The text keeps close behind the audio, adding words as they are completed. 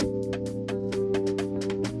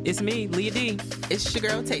It's me, Leah D. It's your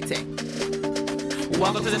girl, Tay Tay.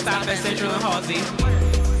 Welcome to the Stop at Central and Halsey.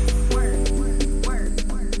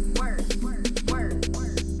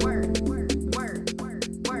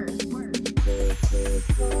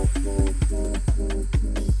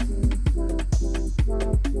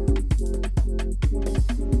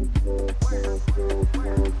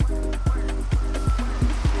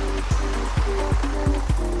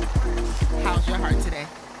 How's your heart today?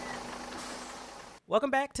 Welcome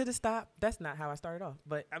back to the Stop. That's not how I started off,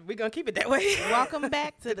 but we're going to keep it that way. Welcome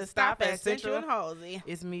back to the Stop at Central and Halsey.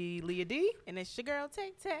 It's me, Leah D. And it's your girl,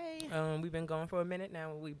 Tay Tay. We've been going for a minute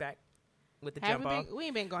now. We back with the Have jump off. we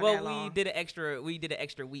ain't been going that long. Well, we did an extra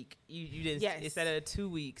week. You didn't. Yes. Instead of 2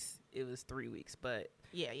 weeks, it was 3 weeks. But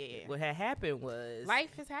Yeah. what had happened was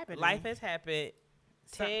Life has happened. Life has happened.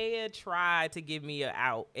 Taya tried to give me an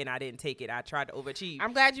out, and I didn't take it. I tried to overachieve.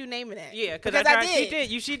 I'm glad you naming that. Yeah, because I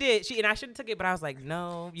did. She did. And I should have took it, but I was like,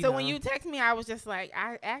 no. So when you text me, I was just like,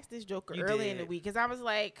 I asked this joker early in the week because I was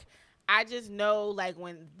like, I just know like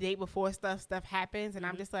when day before stuff happens, and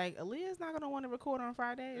I'm just like, Aaliyah's not gonna want to record on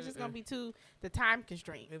Friday. It's just gonna be the time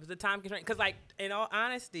constraint. It was the time constraint because, like, in all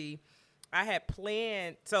honesty, I had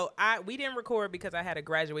planned. So we didn't record because I had a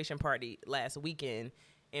graduation party last weekend.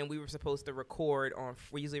 And we were supposed to record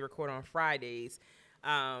we usually record on Fridays.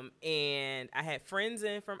 And I had friends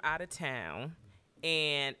in from out of town.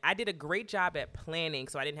 And I did a great job at planning,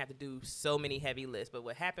 so I didn't have to do so many heavy lists. But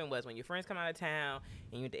what happened was when your friends come out of town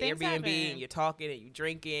and you're at the Airbnb and you're talking and you're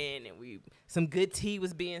drinking and some good tea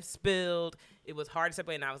was being spilled, it was hard to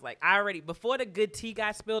separate. And I was like, before the good tea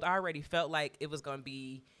got spilled, I already felt like it was going to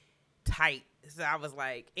be tight. So I was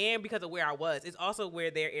like, and because of where I was, it's also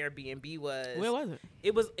where their Airbnb was. Where was it?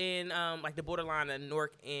 It was in like the borderline of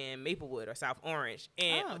Newark and Maplewood or South Orange.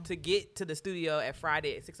 And to get to the studio at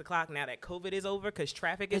Friday at 6:00, now that COVID is over, because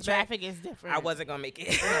traffic is different. I wasn't gonna make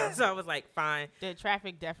it. So I was like, fine. The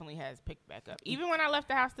traffic definitely has picked back up. Even when I left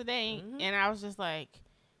the house today, and I was just like,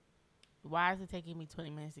 why is it taking me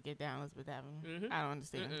 20 minutes to get down Elizabeth Avenue? I don't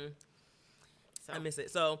understand. So I miss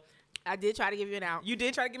it. So I did try to give you an out. You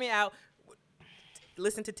did try to give me an out.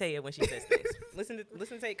 Listen to Taya when she says things. listen to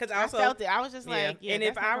Taya, because I felt it. I was just like, yeah. And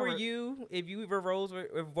if I were you, if roles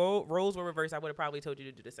were reversed, I would have probably told you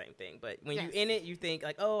to do the same thing. But when you in it, you think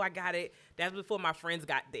like, oh, I got it. That's before my friends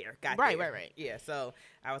got there. Right. Yeah. So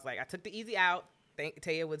I was like, I took the easy out.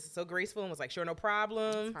 Taya was so graceful and was like, sure, no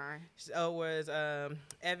problem. That's fine. So was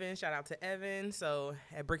Evan. Shout out to Evan. So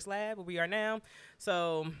at Bricks Lab, where we are now.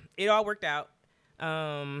 So it all worked out.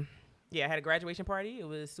 Yeah, I had a graduation party. It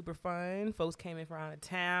was super fun. Folks came in from out of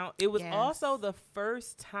town. It was also the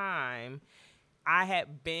first time I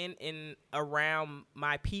had been around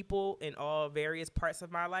my people in all various parts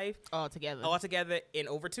of my life. All together in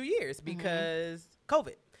over 2 years because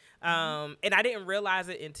COVID. And I didn't realize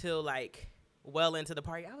it until like well into the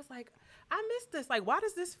party. I was like, I missed this. Like, why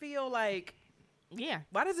does this feel like... Yeah.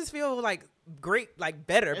 Why does this feel like great, like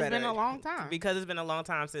better? It's been a long time. Because it's been a long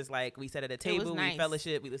time since like we sat at a table, we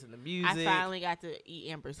fellowship, we listened to music. I finally got to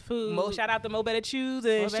eat Amber's food. Shout out to Mo Better Choose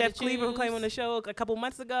and Chef Cleaver, who came on the show a couple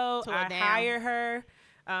months ago. I hired her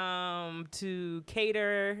to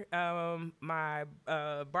cater my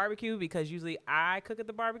barbecue because usually I cook at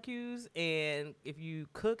the barbecues, and if you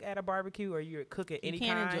cook at a barbecue or you're cooking any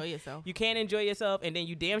kind, you can't enjoy yourself, and then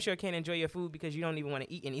you damn sure can't enjoy your food because you don't even want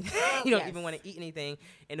to eat anything. You don't even want to eat anything,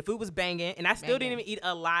 and the food was banging, and I still didn't even eat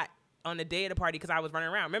a lot on the day of the party because I was running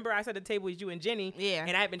around. Remember, I said the table was you and Jenny,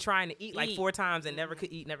 and I had been trying to eat like 4 times and never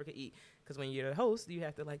could eat. Because when you're the host, you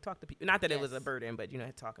have to like talk to people. Not that it was a burden, but you know,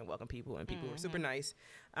 talk and welcome people, and people were super nice.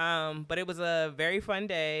 But it was a very fun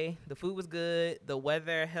day. The food was good. The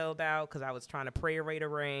weather held out because I was trying to pray away the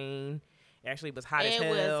rain. Actually, it was hot as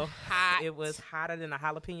hell. It was hot. It was hotter than a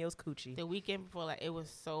jalapenos coochie. The weekend before, like, it was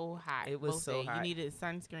so hot. It was so hot. You needed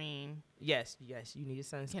sunscreen. Yes, you needed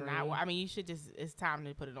sunscreen. I mean, you should it's time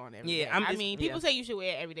to put it on every day. People say you should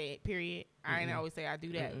wear it every day, period. I ain't always say I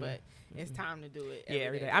do that, but it's time to do it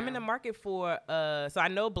every day. I'm in the market for, so I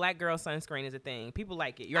know black girl sunscreen is a thing. People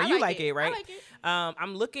like it. You like it, right? I like it.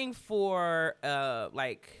 I'm looking for,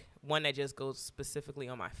 like, one that just goes specifically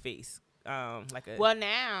on my face. Well,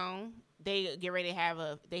 now they get ready to have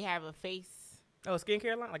a face. Oh, a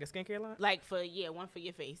skincare line? Like a skincare line? Like one for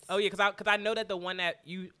your face. Oh, yeah, because I know that the one that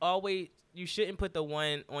you shouldn't put the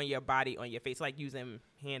one on your body, on your face, like using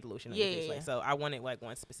hand lotion on your face. Like, so I wanted like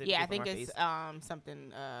one specific. Yeah, I think it's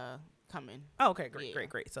something coming. Oh, okay,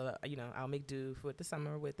 great. So, I'll make do for the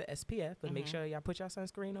summer with the SPF, but make sure y'all put y'all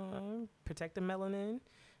sunscreen on, protect the melanin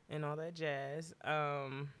and all that jazz.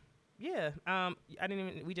 yeah,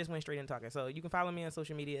 we just went straight in talking. So you can follow me on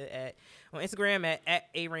social media on Instagram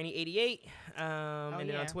at arainy88, and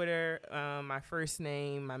then on Twitter, my first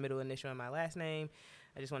name, my middle initial, and my last name.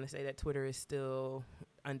 I just want to say that Twitter is still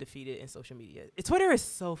undefeated in social media. Twitter is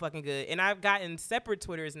so fucking good, and I've gotten separate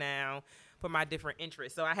Twitters now for my different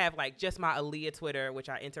interests. So I have like just my Aaliyah Twitter, which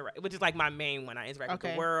is like my main one. I interact with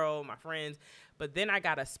the world, my friends. But then I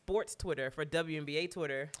got a sports Twitter for WNBA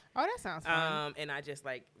Twitter. Oh, that sounds fun. And I just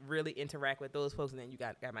like really interact with those folks. And then you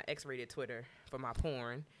got my X-rated Twitter for my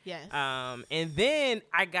porn. Yes. And then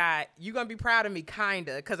I got, you're going to be proud of me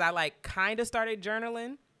kinda, because I like kinda started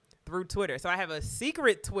journaling through Twitter. So I have a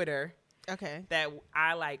secret Twitter. Okay. That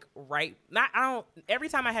I like write. Every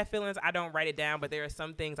time I have feelings, I don't write it down, but there are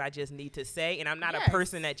some things I just need to say. And I'm not a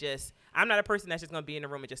person that's just going to be in the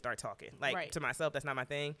room and just start talking. Like to myself, that's not my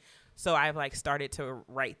thing. So I've like started to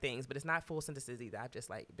write things, but it's not full sentences either. I've just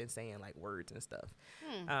like been saying like words and stuff.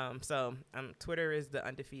 So Twitter is the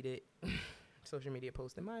undefeated social media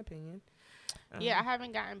post in my opinion. Yeah, I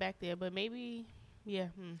haven't gotten back there, but maybe... Yeah,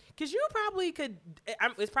 because you probably could.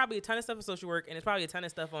 It's probably a ton of stuff for social work, and it's probably a ton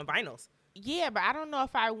of stuff on vinyls. Yeah, but I don't know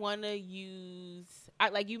if I want to use.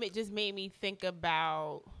 Just made me think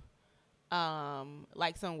about,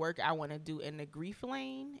 like some work I want to do in the grief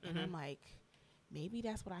lane, and I'm like, maybe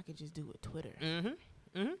that's what I could just do with Twitter.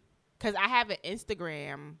 Because I have an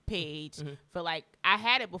Instagram page for like, I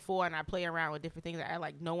had it before and I play around with different things.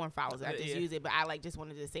 No one follows it. I just use it, but I just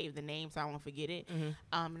wanted to save the name so I won't forget it. And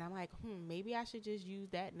I'm like, maybe I should just use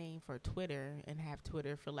that name for Twitter and have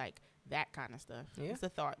Twitter for like that kind of stuff. Yeah. It's a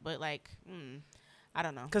thought, but like, I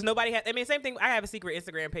don't know. Because nobody has. I mean, same thing. I have a secret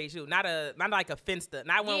Instagram page too. Not like a Finsta.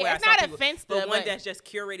 Not one where it's not a Finsta, but one that's just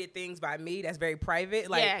curated things by me. That's very private.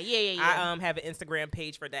 Like, yeah. I have an Instagram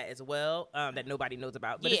page for that as well. That nobody knows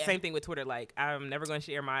about. But it's the same thing with Twitter. Like, I'm never going to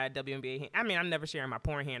share my WNBA. I mean, I'm never sharing my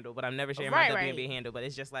porn handle, but I'm never sharing my WNBA handle. But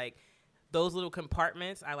it's just like those little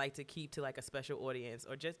compartments I like to keep to like a special audience,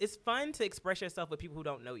 or just it's fun to express yourself with people who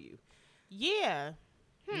don't know you. Yeah.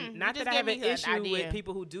 Not that I have an issue with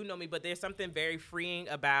people who do know me, but there's something very freeing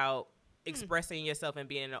about expressing yourself and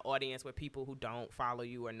being in an audience with people who don't follow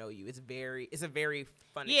you or know you. It's a very fun experience.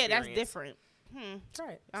 Yeah, that's different.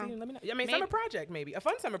 Try it. See, let me know. I mean, summer project maybe. A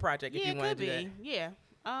fun summer project if you want to do that. Yeah.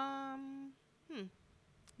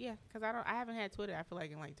 Yeah, because I haven't had Twitter, I feel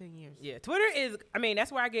like, in like 10 years. Yeah, Twitter is, I mean,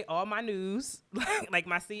 that's where I get all my news. Because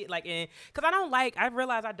I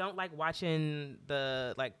realize I don't like watching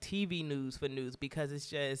the, like, TV news for news because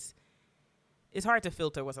it's hard to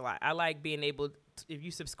filter what's a lot. I like being able, if you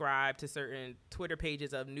subscribe to certain Twitter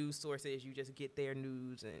pages of news sources, you just get their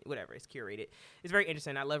news and whatever, it's curated. It's very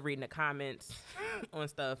interesting. I love reading the comments on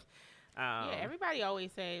stuff. Everybody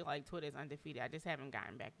always say like Twitter's undefeated. I just haven't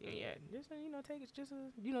gotten back there yet. Just dip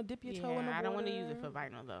your toe in the water. I don't want to use it for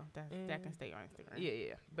vinyl though. That can stay on Instagram.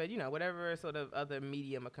 Yeah. But whatever sort of other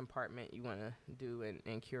medium or compartment you want to do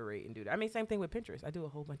and curate and do that. I mean, same thing with Pinterest. I do a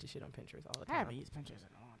whole bunch of shit on Pinterest all the time. I haven't used Pinterest in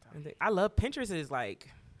a long time. I love Pinterest. Is like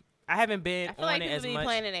I haven't been I feel on like it as much. People be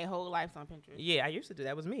planning their whole lives on Pinterest. Yeah, I used to do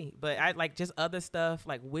that. Was me. But I like just other stuff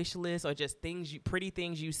like wish lists or just pretty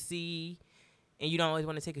things you see. And you don't always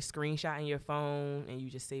want to take a screenshot in your phone, and you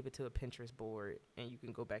just save it to a Pinterest board, and you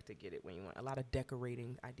can go back to get it when you want. A lot of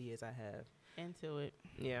decorating ideas I have. Into it.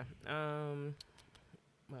 Yeah.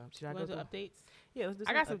 Well, should I go to updates? Yeah, let's do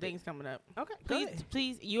I got some things coming up. Okay.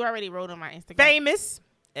 Please. You already wrote on my Instagram. Famous.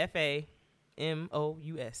 FAMOUS.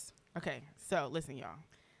 Okay. So listen, y'all.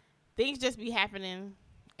 Things just be happening,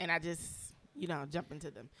 and I just jump into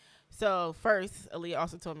them. So first, Aaliyah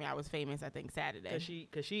also told me I was famous, I think, Saturday.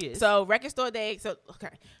 Cause she is. So Record Store Day.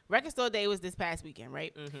 Record Store Day was this past weekend,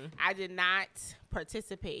 right? Mm-hmm. I did not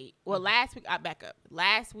participate. Well, last week, I back up.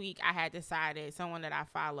 Last week, I had decided someone that I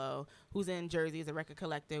follow who's in Jersey is a record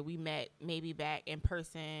collector. We met maybe back in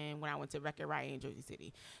person when I went to Record Riot in Jersey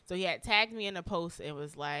City. So he had tagged me in a post and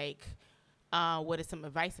was like, what is some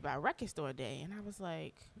advice about Record Store Day? And I was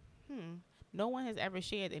like, no one has ever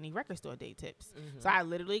shared any Record Store Day tips. Mm-hmm. So I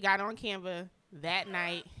literally got on Canva that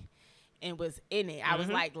night and was in it. I was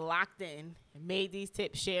like locked in, made these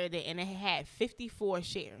tips, shared it, and it had 54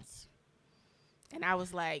 shares. And I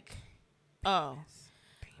was like, oh,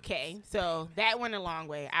 okay. So that went a long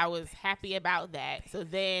way. I was happy about that. So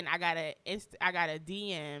then I got a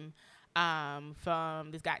DM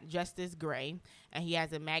from this guy, Justice Gray, and he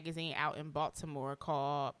has a magazine out in Baltimore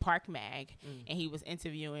called Park Mag, and he was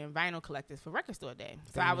interviewing vinyl collectors for Record Store Day.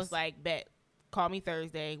 So I was like, bet, call me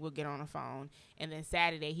Thursday, we'll get on the phone. And then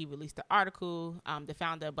Saturday he released the article. The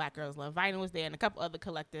founder of Black Girls Love Vinyl was there, and a couple other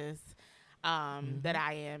collectors. that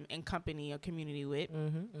I am in company or community with.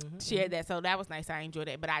 Shared that. So that was nice. I enjoyed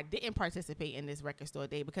it. But I didn't participate in this record store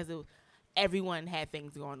day because everyone had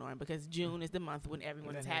things going on, because June is the month when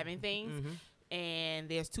everyone is having things. And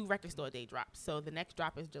there's 2 record store day drops. So the next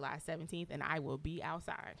drop is July 17th, and I will be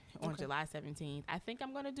outside on July 17th. I think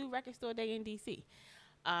I'm going to do record store day in D.C.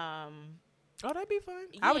 Oh, that'd be fun.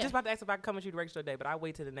 Yeah. I was just about to ask if I could come with you to record store day, but I'll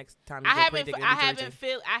wait till the next time. I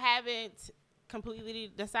haven't completely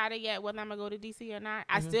decided yet whether I'm going to go to D.C. or not.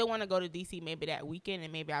 I still want to go to D.C. maybe that weekend,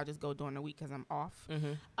 and maybe I'll just go during the week because I'm off.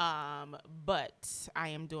 But I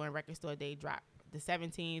am doing record store day drop the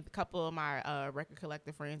 17th. A couple of my record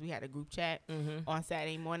collector friends, we had a group chat on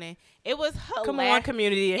Saturday morning. It was hilarious. Come on,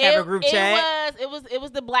 community, have a group chat. It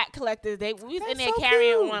was the Black collectors. We was in there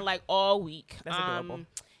carrying on like all week. That's adorable.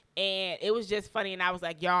 And it was just funny. And I was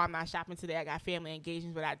like, y'all, I'm not shopping today. I got family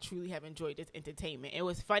engagements, but I truly have enjoyed this entertainment. It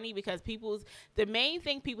was funny because the main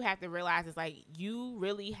thing people have to realize is, like, you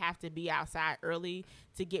really have to be outside early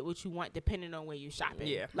to get what you want, depending on where you're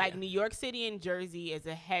shopping. New York City and Jersey is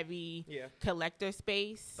a heavy collector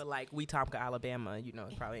space. But like Wetumpka, Alabama, it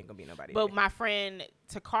probably ain't gonna be nobody. But my friend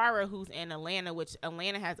Takara, who's in Atlanta, which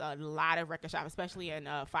Atlanta has a lot of record shops, especially in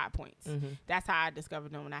 5 Points. That's how I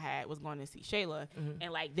discovered them when I was going to see Shayla.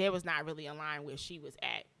 And like, there was not really a line where she was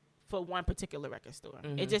at for one particular record store.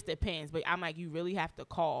 It just depends. But I'm like, you really have to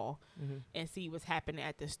call and see what's happening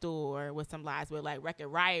at the store with some lives. With like Record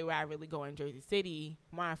Riot, where I really go in Jersey City,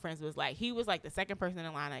 one of my friends was like, he was like the second person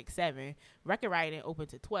in line, like 7. Record Riot didn't open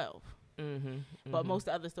to 12. But most of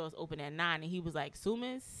the other stores open at 9. And he was like,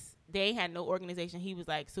 Sumas, they had no organization. He was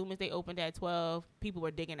like, Sumas, they opened at 12. People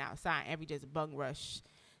were digging outside. Every just bung rush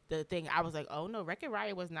the thing. I was like, oh no, Record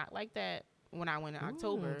Riot was not like that when I went in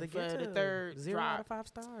October for the 3rd 0 drop. out of 5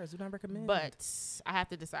 stars. Do not recommend. But I have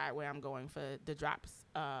to decide where I'm going for the drops.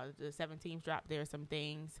 The 17th drop, there are some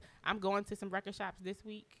things. I'm going to some record shops this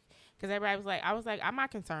week because everybody was like, I'm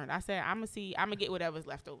not concerned. I said, I'm gonna get whatever's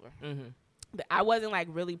left over. I wasn't like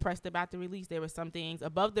really pressed about the release. There were some things.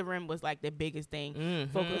 Above the Rim was like the biggest thing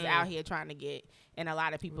folks was out here trying to get, and a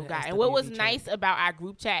lot of people got. And what was nice about our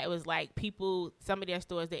group chat, it was like some of their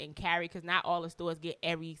stores didn't carry, because not all the stores get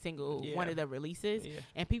every single one of the releases,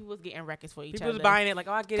 and people was getting records for each other. People was buying it like,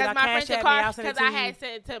 oh, I get it. Because I had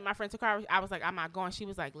said to my friend Takara, I was like, I'm not going. She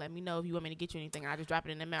was like, let me know if you want me to get you anything, and I just drop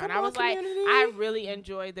it in the mail. And I was like, I really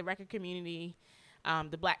enjoyed the record community.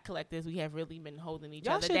 The Black collectors, we have really been holding each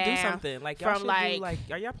other down. Y'all should do something. Like, y'all should do, like,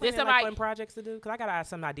 are y'all planning fun projects to do? Because I got to have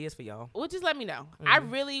some ideas for y'all. Well, just let me know. I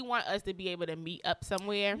really want us to be able to meet up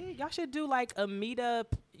somewhere. Yeah, y'all should do, like, a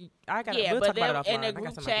meetup. We'll talk about it offline. In the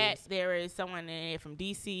group chat, there is someone in there from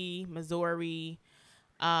D.C., Missouri,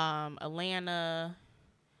 Atlanta,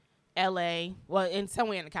 L.A. Well,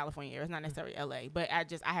 somewhere in the California area. It's not necessarily L.A., but I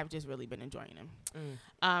have just really been enjoying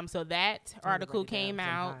them. So that article came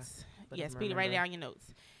out. Yes, Peter, write it down your notes.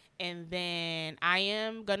 And then I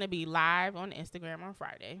am going to be live on Instagram on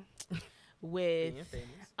Friday with,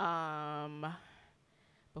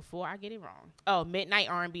 before I get it wrong, Midnight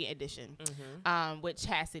R&B Edition with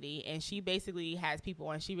Chastity. And she basically has people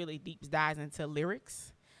on. She really deep dives into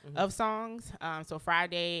lyrics of songs. So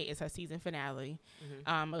Friday is her season finale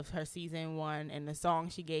of her season 1. And the song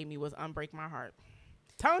she gave me was Unbreak My Heart.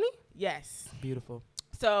 Tony? Yes. Beautiful.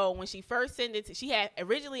 So when she first sent it, she had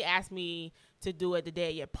originally asked me to do it the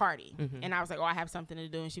day of your party. And I was like, I have something to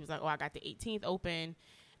do. And she was like, I got the 18th open.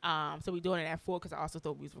 So we doing it at 4 because I also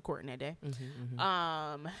thought we was recording that day.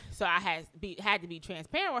 So I had to be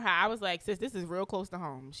transparent with her. I was like, sis, this is real close to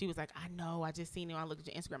home. She was like, I know. I just seen it. I looked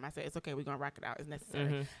at your Instagram. I said, it's okay. We're going to rock it out. It's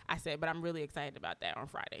necessary. I said, but I'm really excited about that on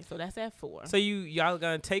Friday. So that's at 4. So y'all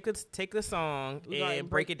going to take the song and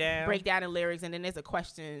break it down? Break down the lyrics. And then there's a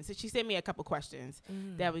question. So she sent me a couple questions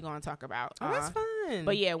that we're going to talk about. Oh, that's fun.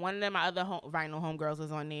 But yeah, one of my other vinyl homegirls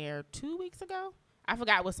was on there 2 weeks ago. I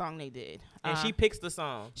forgot what song they did. And she picks the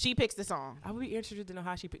song. She picks the song. I would be interested to know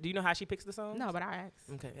how do you know how she picks the song? No, but I asked.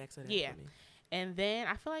 Okay, ask her that. Yeah. And then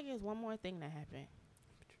I feel like there's one more thing that happened.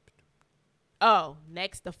 Oh,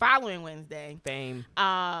 the following Wednesday. Fame.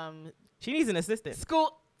 She needs an assistant.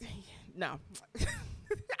 No.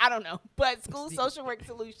 I don't know. But School Social Work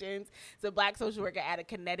Solutions, it's a Black social worker out of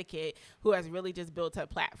Connecticut who has really just built a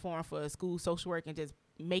platform for school social work and just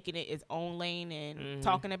making it its own lane and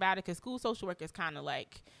talking about it. Because school social work is kind of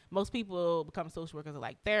like, most people become social workers are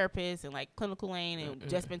like therapists and like clinical lane, and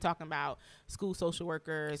just been talking about school social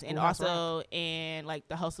workers and also and like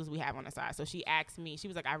the hustles we have on the side. So she asked me, she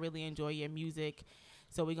was like, I really enjoy your music.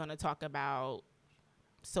 So we're going to talk about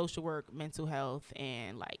social work, mental health,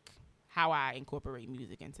 and like how I incorporate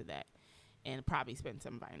music into that, and probably spend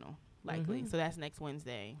some vinyl likely. So that's next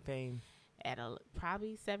Wednesday. Fame. At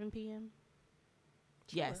probably 7 p.m.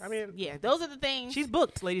 Yes. I mean, yeah, those are the things. She's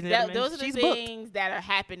booked, ladies and gentlemen. Those are the things that are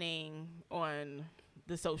happening on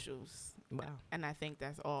the socials. Wow. And I think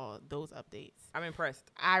that's all those updates. I'm impressed.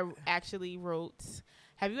 I actually wrote,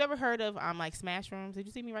 have you ever heard of like Smash Rooms? Did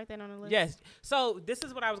you see me write that on the list? Yes. So this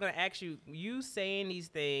is what I was going to ask you. You saying these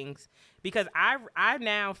things, because I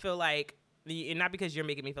now feel like, and not because you're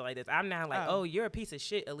making me feel like this, I'm now like, oh, you're a piece of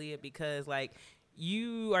shit, Aaliyah, because like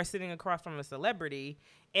you are sitting across from a celebrity.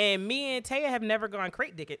 And me and Taya have never gone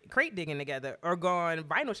crate digging together or gone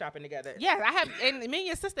vinyl shopping together. Yeah, I have, and me and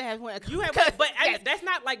your sister have went. You have, but that's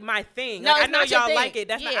not like my thing. No, like, I know y'all like it.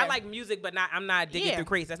 That's not. I like music, but I'm not digging through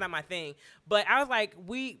crates. That's not my thing. But I was like,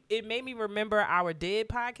 it made me remember our Dead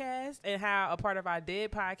podcast and how a part of our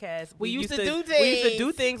Dead podcast we used to do things. We used to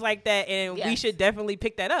do things like that, and we should definitely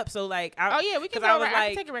pick that up. So like, we can go. I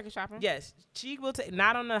can take a record shopping. Yes, she will take.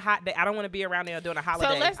 Not on a hot day. I don't want to be around there doing a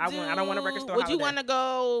holiday. So I don't want a record store. Would you want to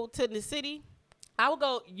go to the city? I would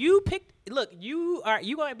go. You picked. Look, you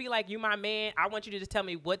gonna be like, you my man. I want you to just tell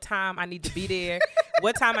me what time I need to be there,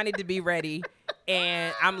 what time I need to be ready,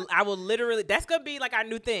 and I will literally. That's gonna be like our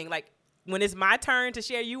new thing. Like when it's my turn to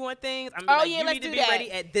share you on things, I'm you need to be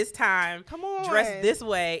ready at this time. Come on, dress this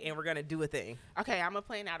way, and we're gonna do a thing. Okay, I'm gonna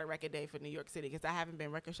plan out a record day for New York City because I haven't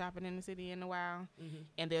been record shopping in the city in a while. Mm-hmm.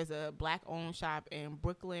 And there's a black-owned shop in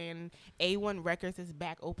Brooklyn. A1 Records is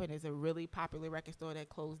back open. It's a really popular record store that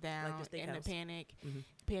closed down in the panic,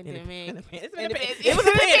 pandemic. It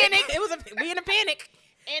was a panic. We in a panic.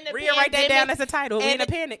 Rhea, write that down as a title. We in a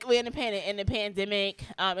panic. We in a panic in the pandemic.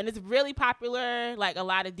 And it's really popular. Like a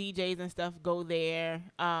lot of DJs and stuff go there.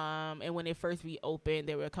 And when it first reopened,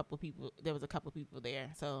 there was a couple people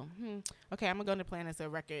there. So okay, I'm gonna plan as a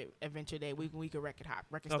record adventure day. We can record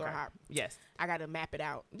store hop. Yes. I gotta map it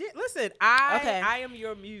out. Yeah, listen, I am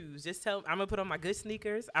your muse. Just tell. I'm gonna put on my good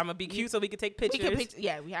sneakers. I'm gonna be cute so we can take pictures.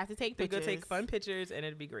 We have to take pictures. We're gonna take fun pictures and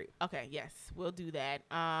it'll be great. Okay, yes, we'll do that.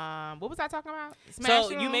 What was I talking about?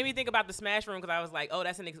 So you made me think about the Smash Room because I was like, oh,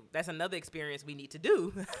 that's another experience we need to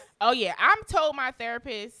do. Oh yeah, I'm told my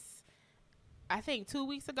therapist, I think 2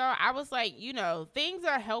 weeks ago, I was like, things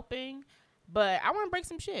are helping, but I want to break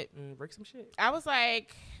some shit. Break some shit. I was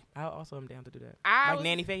like, I also am down to do that.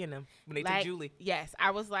 Nanny Faye and them when they took Julie. Yes,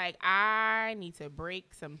 I was like, I need to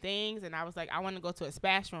break some things, and I was like, I want to go to a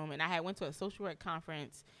Smash Room, and I had went to a social work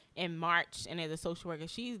conference in March, and there's a social worker.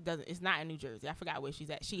 It's not in New Jersey. I forgot where she's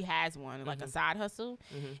at. She has one, like a side hustle,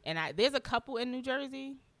 and there's a couple in New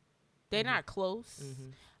Jersey. They're not close.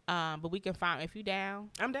 But we can find, if you down.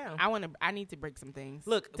 I'm down. I need to break some things.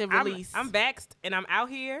 Look, to release. I'm vaxxed and I'm out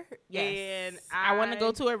here. Yes. And I want to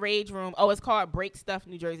go to a rage room. Oh, it's called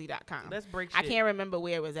breakstuffnewjersey.com. Let's break shit. I can't remember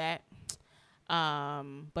where it was at.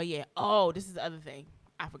 But yeah. Oh, this is the other thing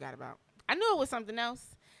I forgot about. I knew it was something else.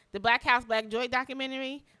 The Black House, Black Joy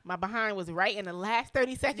documentary, my behind was right in the last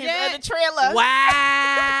 30 seconds of the trailer.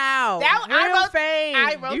 Wow. Real fame.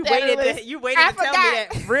 I wrote you that. You waited to tell me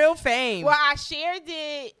that. Real fame. Well, I shared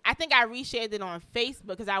it. I think I reshared it on Facebook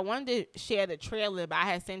because I wanted to share the trailer, but I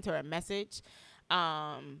had sent her a message.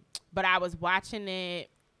 But I was watching it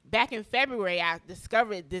back in February. I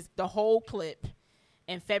discovered the whole clip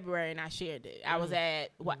in February, and I shared it. I was at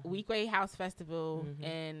Weequahic House Festival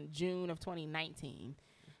in June of 2019.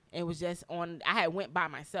 It was just on. I had went by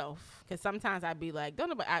myself because sometimes I'd be like, I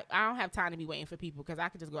don't have time to be waiting for people because I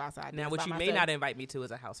could just go outside. Now, what you may not invite me to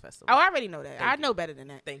is a house festival. Oh, I already know that. I know better than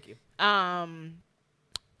that. Thank you.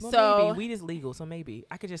 Well, so maybe weed is legal, so maybe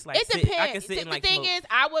I could just like. It depends. I could sit and like. The thing smoke. is,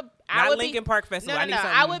 I would not Lincoln Park Festival. No, I need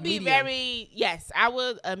something I would be medium. very. Yes, I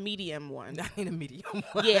would a medium one. I need a medium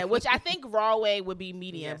one. Yeah, which I think Rawway would be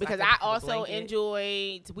medium because I also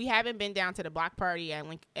enjoyed. We haven't been down to the block party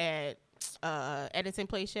at Edison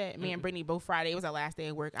Place yet. Me and Brittany both Friday. It was our last day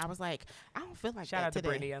of work. I was like, I don't feel like Shout that out today. to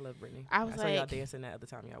Brittany. I love Brittany. I saw y'all dancing that other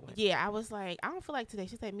time y'all went. Yeah, I was like, I don't feel like today.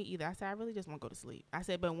 She said, me either. I said, I really just want to go to sleep. I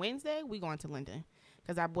said, but Wednesday we going to Linden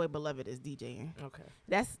because our boy Beloved is DJing. Okay.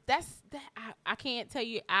 That's I can't tell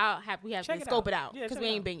you. We have to scope it out because we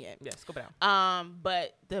ain't been yet. Yeah, scope it out.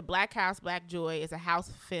 But the Black House, Black Joy is a house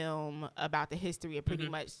film about the history of pretty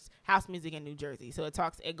much house music in New Jersey. So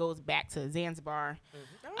it goes back to Zanzibar.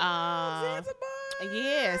 Zanzibar.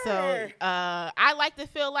 Yeah, so I like to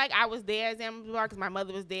feel like I was there at Zanzibar because my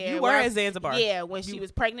mother was there. You were at Zanzibar. Yeah, when she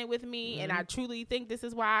was pregnant with me, and I truly think this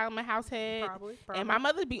is why I'm a househead. Probably. And my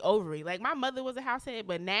mother be over it. Like, my mother was a househead,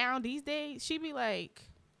 but now, these days, she be like,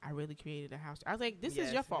 I really created a house. I was like, this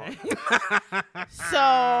is your fault.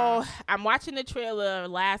 So, I'm watching the trailer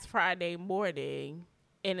last Friday morning,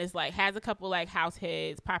 and it's like, has a couple like house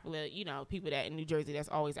heads, popular, people that in New Jersey that's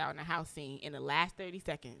always out in the house scene. In the last 30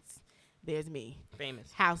 seconds, there's me.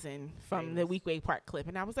 Famous. Housing from the Weequahic Park clip.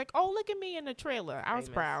 And I was like, oh, look at me in the trailer. I was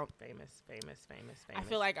proud. Famous. I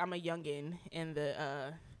feel like I'm a youngin' in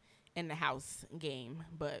the house game,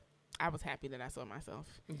 but I was happy that I saw myself.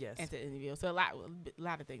 Yes. Into the interview. So a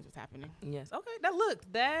lot of things was happening. Yes. Okay. Now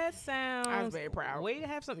look, that sounds. I was very proud. Way to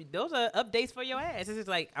have something. Those are updates for your ass. It's just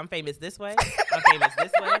like, I'm famous this way. I'm famous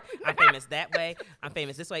this way. I'm famous that way. I'm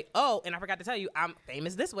famous this way. Oh, and I forgot to tell you, I'm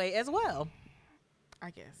famous this way as well. I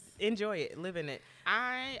guess. Enjoy it. Live in it.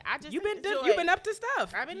 I just you've been up to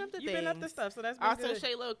stuff. I've been up to You've things. been up to stuff, so that's been also good.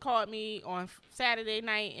 Shayla called me on Saturday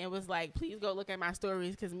night and was like, please go look at my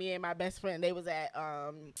stories, because me and my best friend, they was at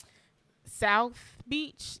South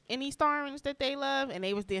Beach in East Orange that they love, and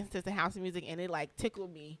they was dancing to some house music, and it like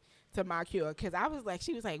tickled me to my cure, because I was like,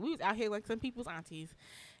 she was like, we was out here like some people's aunties,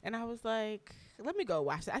 and I was like, let me go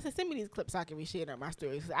watch that. I said, send me these clips so I can reshare on my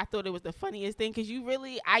stories. I thought it was the funniest thing, because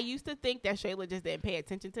I used to think that Shayla just didn't pay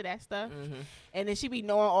attention to that stuff, and then she be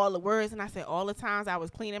knowing all the words, and I said, all the times I was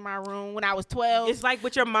cleaning my room when I was 12. It's like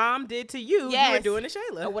what your mom did to you. Yes. You were doing to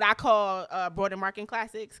Shayla. Or what I call Broad and Market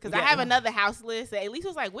Classics, because I have another house list that at least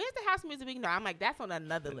was like, where's the house music week? No, I'm like, that's on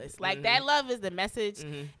another list. Like, that Love Is the Message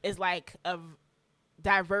is like a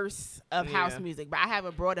diverse of house music, but I have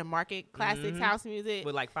a Broad and Market Classics house music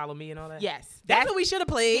with like Follow Me and all that. Yes, that's what we should have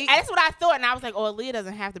played. That's what I thought, and I was like, oh, Aaliyah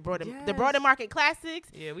doesn't have the Broad and Market Classics.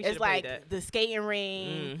 Yeah, we should have like played that. The Skating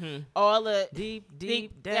Ring, all the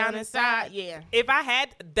deep down inside. Yeah, if I had,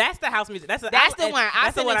 that's the house music. That's the one.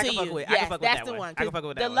 That's the one I can fuck with. Yes, I can fuck with that's that the one. I can fuck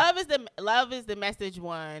with that the one. Love is the Message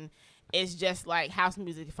one. It's just like house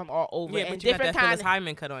music from all over. Yeah, and but you different got that Phyllis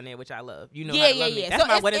Hyman cut on there, which I love. You know, yeah. That's so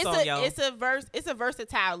my wedding song, yo. It's a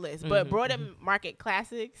versatile list, but Broad and Market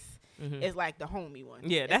Classics is like the homey one.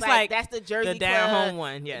 Yeah, that's like that's the Jersey the down club. home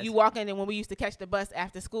one. Yes, you walk in and when we used to catch the bus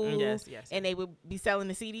after school. Yes. And they would be selling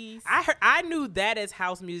the CDs. I knew that as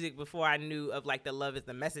house music before I knew of like the Love Is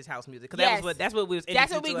the Message house music, because that's what we was.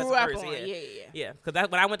 That's what we grew up first. on. Yeah. Because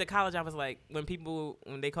when I went to college, I was like, when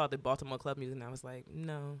they called it Baltimore club music, and I was like,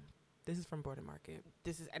 no. This is from Broad and Market.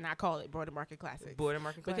 And I call it Broad and Market Classics. Broad and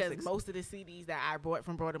Market Classics. Because most of the CDs that I bought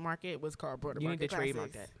from Broad and Market was called Broad and Market Classics. You need to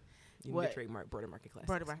trademark that. You need to trademark Broad and Market Classics.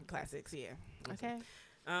 Broad and Market Classics, yeah. Okay.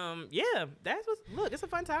 Yeah, look, it's a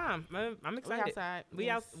fun time. I'm excited. We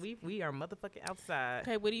outside. We are motherfucking outside.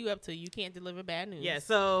 Okay, what are you up to? You can't deliver bad news. Yeah,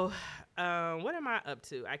 so what am I up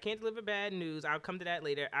to? I can't deliver bad news. I'll come to that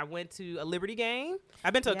later. I went to a Liberty game.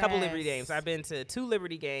 I've been to a couple Liberty games. I've been to 2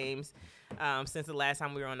 Liberty games since the last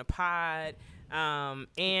time we were on the pod. And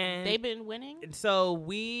they've been winning.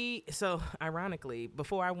 So ironically,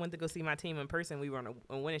 before I went to go see my team in person, we were on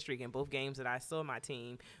a winning streak in both games that I saw my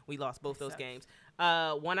team. We lost both those games.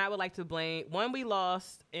 One I would like to blame. One we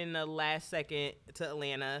lost in the last second to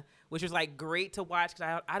Atlanta, which was like great to watch,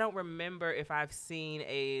 because I don't remember if I've seen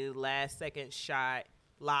a last second shot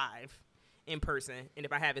live in person, and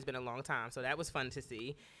if I have, it's been a long time. So that was fun to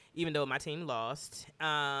see, even though my team lost.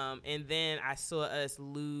 And then I saw us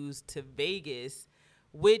lose to Vegas,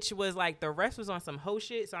 which was like the refs was on some hoe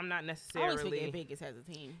shit, so I'm not necessarily. I always forget Vegas has a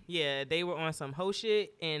team. Yeah, they were on some hoe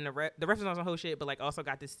shit, and the refs was on some hoe shit, but like also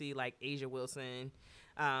got to see like Asia Wilson,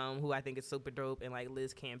 who I think is super dope, and like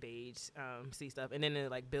Liz Cambage, see stuff, and then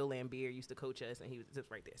like Bill Lambier used to coach us, and he was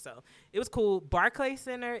just right there, so it was cool. Barclays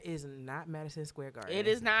Center is not Madison Square Garden. It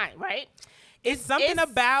is not, right? It's something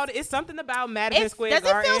about Madison Square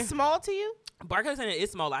Garden. Does it feel small to you? Barclays Center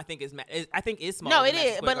is small. I think it's small. No, it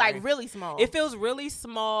is, but like really small. It feels really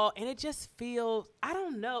small, and it just feels. I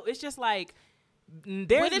don't know. It's just like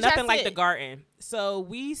there's nothing like the Garden. So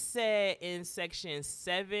we sat in section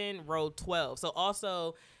 7, row 12. So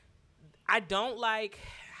also, I don't like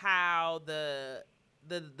how the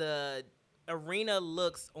arena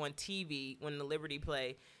looks on TV when the Liberty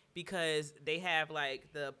play, because they have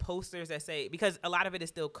like the posters that say, because a lot of it is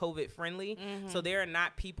still COVID friendly. So there are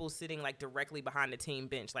not people sitting like directly behind the team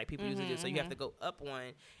bench like people usually do. So you have to go up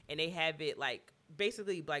one, and they have it like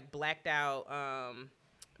basically like blacked out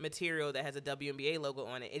material that has a WNBA logo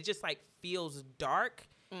on it. It just like feels dark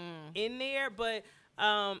in there, but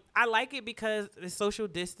I like it because it's social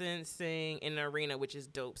distancing in the arena, which is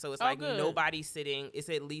dope. So it's good. Nobody's sitting. It's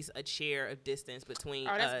at least a chair of distance between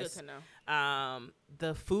us. That's good to know.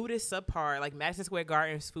 The food is subpar. Like Madison Square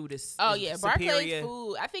Garden's food is superior. Barclays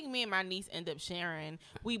food. I think me and my niece end up sharing.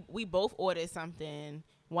 We both ordered something.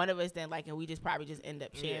 One of us didn't like it, and we probably just end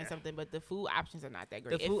up sharing something. But the food options are not that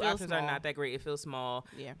great. The food options are not that great. It feels small.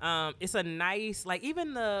 Yeah. It's a nice, like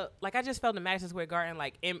even I just felt in Madison Square Garden,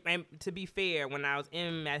 like, and to be fair, when I was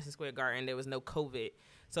in Madison Square Garden, there was no COVID.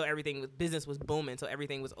 So business was booming. So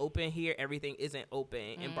everything was open here. Everything isn't open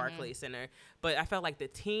in Barclays Center. But I felt like the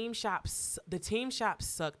team shop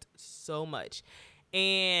sucked so much.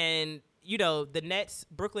 And the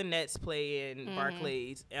Brooklyn Nets play in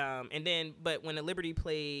Barclays. But when the Liberty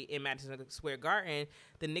played in Madison Square Garden,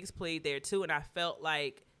 the Knicks played there too. And I felt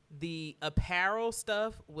like the apparel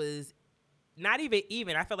stuff was not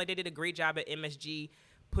even. I felt like they did a great job at MSG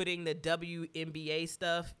putting the WNBA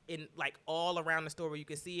stuff in like all around the store where you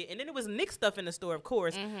could see it. And then it was Knicks stuff in the store, of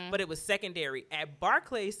course, but it was secondary. At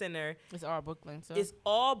Barclays Center, it's all Brooklyn. So it's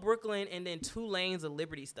all Brooklyn and then 2 lanes of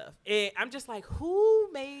Liberty stuff. And I'm just like, who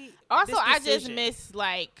made also this I decision? just miss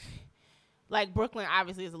like Brooklyn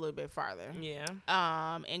obviously is a little bit farther. Yeah.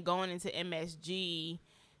 And going into MSG,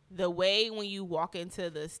 the way when you walk into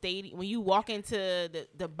the stadium, when you walk into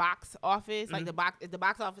the box office, like the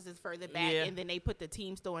box office is further back, and then they put the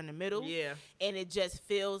team store in the middle, and it just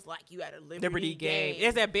feels like you at a Liberty game.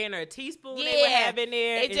 There's that banner, a teaspoon they would have in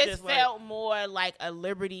there. It just felt more like a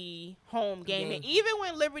Liberty home game. And even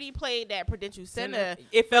when Liberty played at Prudential Center,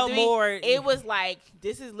 it felt more. It was like,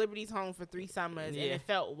 this is Liberty's home for 3 summers, and it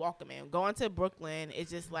felt welcoming. Going to Brooklyn,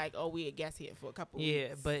 it's just like, oh, we a guest here for a couple weeks.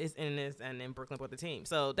 Yeah, but it's in this, and then Brooklyn bought the team,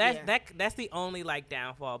 so that's the only like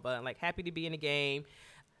downfall. But like, happy to be in the game.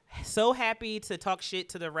 So happy to talk shit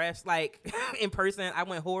to the refs like in person. I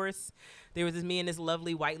went hoarse. There was me and this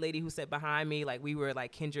lovely white lady who sat behind me. Like, we were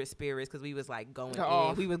like kindred spirits because we was like going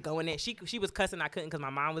in. We was going in. She was cussing. I couldn't because my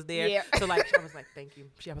mom was there. Yeah. So like, I was like, thank you.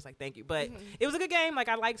 I was like, thank you. But it was a good game. Like,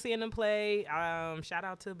 I like seeing them play. Shout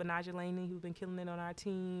out to Benaja Laney, who's been killing it on our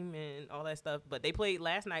team and all that stuff. But they played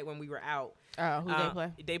last night when we were out. Who they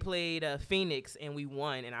play? They played Phoenix and we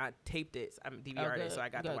won. And I taped it. I DVR'd it, so I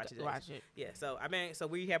got to watch it. Yeah. So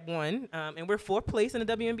we have won, and we're 4th place in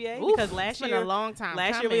the WNBA because last year, a long time.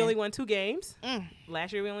 Last year we only won 2 games.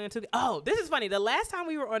 Last year we only won 2. Oh, this is funny. The last time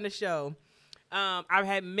we were on the show, I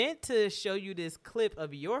had meant to show you this clip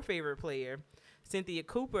of your favorite player, Cynthia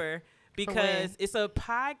Cooper, because it's a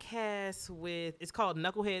podcast it's called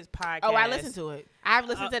Knuckleheads Podcast. Oh, I listened to it. I've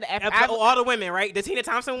listened to the episode. All the women, right? The Tina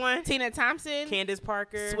Thompson one? Tina Thompson. Candace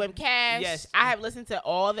Parker. Swim Cash. Yes. I have listened to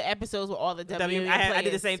all the episodes with all the WNBA players. I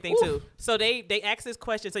did the same thing, too. So they asked this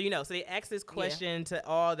question. So, they asked this question to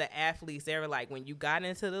all the athletes. They were like, when you got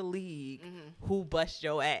into the league, who bust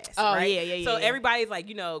your ass? Oh, right? Yeah. So everybody's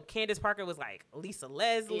like, Candace Parker was like, Lisa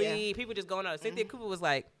Leslie. Yeah. People just going on. Cynthia Cooper was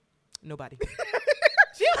like, nobody.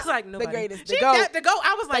 She was like, nobody. The greatest. The GOAT.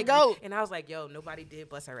 I was like, GOAT. And I was like, yo, nobody did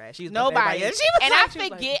bust her ass. She was nobody. And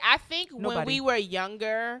I think when we were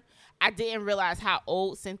younger, I didn't realize how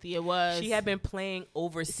old Cynthia was. She had been playing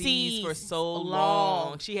overseas for so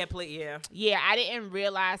long. She had played, Yeah, I didn't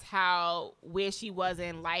realize where she was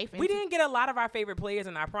in life. We didn't get a lot of our favorite players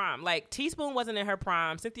in our prime. Like, Teaspoon wasn't in her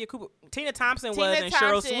prime. Cynthia Cooper, Tina Thompson was, and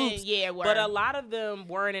Cheryl Swoops. Yeah, were. But a lot of them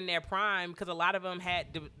weren't in their prime because a lot of them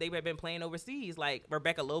had been playing overseas. Like,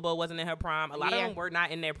 Rebecca Lobo wasn't in her prime. A lot of them were not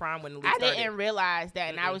in their prime when the league started. I didn't realize that,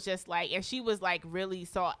 and I was just like, and she was like really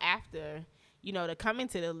sought after, to come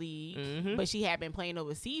into the league, but she had been playing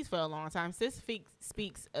overseas for a long time. Sis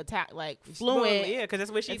speaks fluent. Yeah, because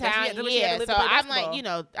that's what she Italian. So I'm like,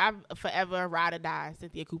 I'm forever ride or die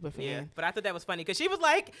Cynthia Cooper fan. Yeah, but I thought that was funny because she was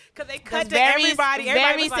like, because they cut to everybody.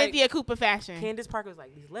 Very Cynthia Cooper fashion. Candace Parker was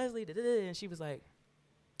like, Leslie, and she was like,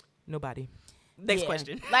 nobody. Next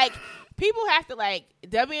question. Like, people have to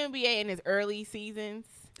WNBA in its early seasons.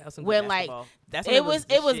 When it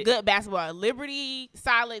was good basketball. Liberty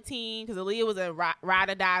solid team because Aaliyah was a ride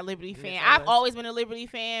or die Liberty fan. I've always been a Liberty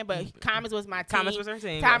fan, but Commerce was my team. Commerce was her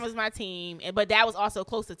team. Commerce was my team, but that was also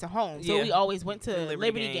closer to home, so we always went to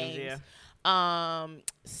Liberty games. But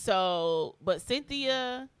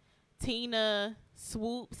Cynthia, Tina,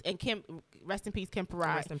 Swoops, and Kim, rest in peace, Kim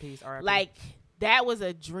Parrott. Rest in peace, R.I.P. That was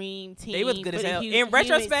a dream team. They was good as hell. In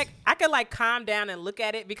retrospect, I could calm down and look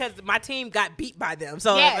at it because my team got beat by them.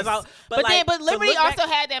 So yes. But Liberty also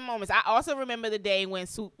had that moments. I also remember the day when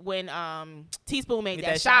Teaspoon made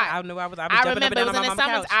that shot. I remember it was in the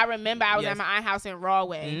summers. I remember I was at my aunt's house in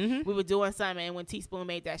Rahway. We were doing something, and when Teaspoon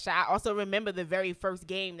made that shot, I also remember the very first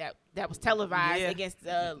game that was televised against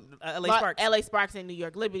LA Sparks and New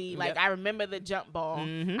York Liberty. I remember the jump ball.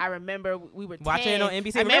 I remember we were watching it on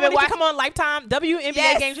NBC. I remember it come on Lifetime.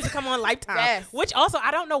 WNBA games used to come on Lifetime. Which also,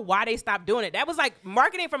 I don't know why they stopped doing it. That was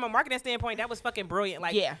marketing from a marketing standpoint. That was fucking brilliant.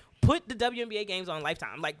 Put the WNBA games on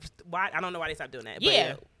Lifetime. Why? I don't know why they stopped doing that.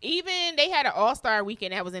 Yeah. Even they had an All-Star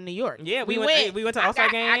weekend that was in New York. Yeah, we went to All-Star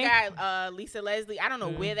game. I got Lisa Leslie. I don't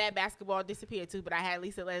know where that basketball disappeared to, but I had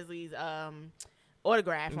Lisa Leslie's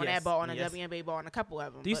autograph on that ball, on a WNBA ball, on a couple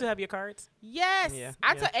of them. Do you still have your cards? Yes. Yeah.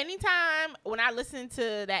 Anytime when I listen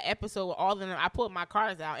to that episode with all of them, I pull my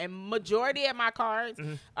cards out, and majority of my cards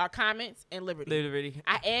are Comets and Liberty.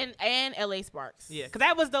 And LA Sparks. Yeah, because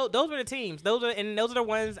that was those were the teams. Those are the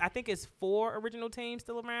ones. I think it's 4 original teams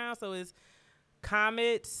still around. So it's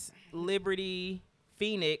Comets, Liberty,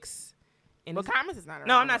 Phoenix. But Comets is not around.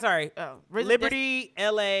 No, I'm not sorry. Oh, Liberty,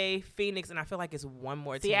 LA, Phoenix, and I feel like it's one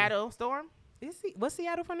more team. Seattle Storm. Was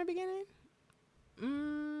Seattle from the beginning?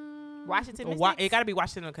 Washington Mystics? It got to be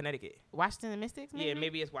Washington or Connecticut. Washington Mystics, maybe? Yeah,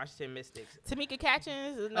 maybe it's Washington Mystics. Tamika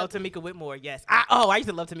Catchings. Tamika Whitmore, yes. I used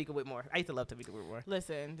to love Tamika Whitmore.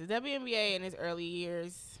 Listen, the WNBA in its early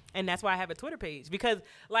years. And that's why I have a Twitter page. Because,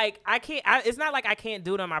 like, it's not like I can't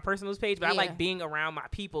do it on my personal page, but I like being around my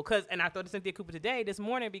people. And I thought of Cynthia Cooper this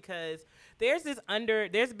morning, because there's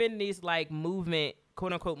been this, like, movement,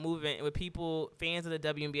 quote unquote movement, with people, fans of the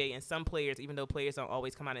WNBA, and some players, even though players don't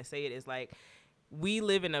always come out and say it, is like, we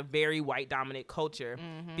live in a very white dominant culture,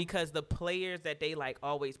 because the players that they like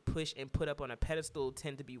always push and put up on a pedestal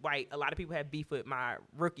tend to be white. A lot of people have beef with my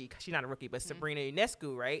rookie. She's not a rookie, but Sabrina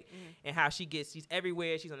Ionescu, right? And how she's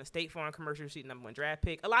everywhere. She's on the State Farm commercial. She's the #1 draft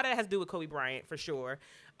pick. A lot of that has to do with Kobe Bryant for sure.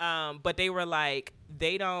 But they were like,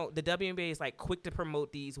 the WNBA is like quick to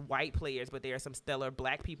promote these white players, but there are some stellar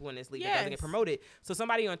black people in this league that doesn't get promoted. So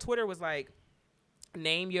somebody on Twitter was like,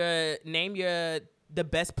 name your the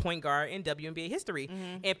best point guard in WNBA history.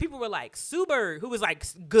 And people were like, Sue Bird, who was like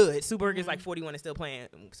good. Sue Bird is like 41 and still playing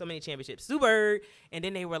so many championships. Sue Bird. And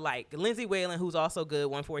then they were like, Lindsay Whalen, who's also good,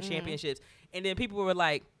 won 4 championships. And then people were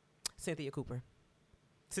like, Cynthia Cooper.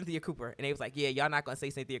 And they was like, yeah, y'all not going to say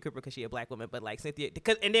Cynthia Cooper because she a black woman, but like Cynthia.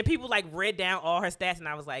 And then people like read down all her stats, and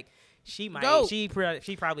I was like, she probably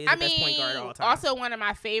is the best point guard of all time. Also, one of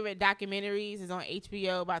my favorite documentaries is on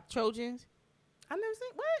HBO about the Trojans. I've never seen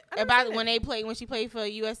what? When she played for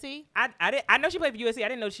USC. I know she played for USC. I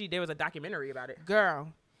didn't know there was a documentary about it.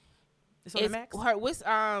 Girl, it's on the Max. What's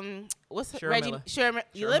Cheryl Reggie? Miller.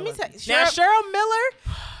 Let me tell you. Now Cheryl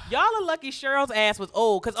Miller, y'all are lucky Cheryl's ass was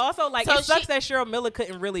old, because also like it sucks that Cheryl Miller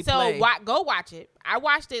couldn't really play. So go watch it. I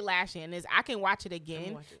watched it last year, and I can watch it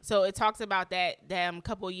again. So it talks about that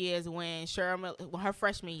couple years when Cheryl Miller, her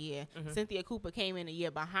freshman year, Cynthia Cooper came in a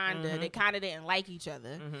year behind her. They kind of didn't like each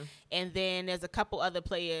other, and then there's a couple other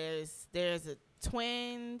players. There's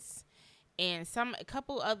twins. And a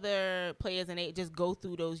couple other players, and they just go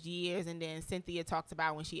through those years. And then Cynthia talks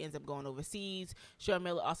about when she ends up going overseas. Cheryl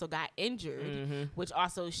Miller also got injured, which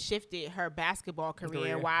also shifted her basketball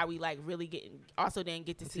career. Why we like really didn't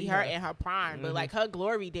get to see her in her prime, but like her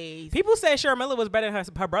glory days. People say Cheryl Miller was better than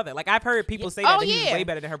her brother. Like I've heard people say that he was way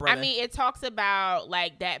better than her brother. I mean, it talks about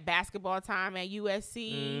like that basketball time at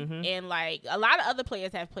USC, and like a lot of other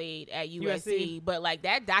players have played at USC. But like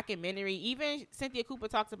that documentary, even Cynthia Cooper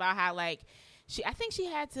talks about how like. I think she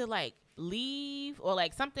had to like leave, or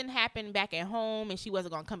like something happened back at home and she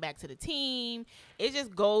wasn't gonna come back to the team. It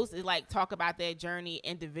just goes to like talk about their journey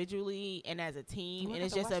individually and as a team, and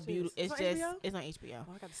it's just a beautiful. It's on HBO.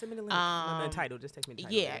 Oh, I got to send me the link. The title, just take me the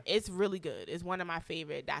title. Yeah, it's really good. It's one of my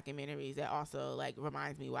favorite documentaries that also like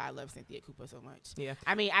reminds me why I love Cynthia Cooper so much. Yeah,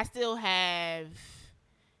 I mean, I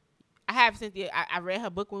have Cynthia. I read her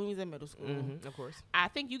book when we was in middle school. Of course. I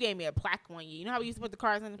think you gave me a plaque one year. You know how we used to put the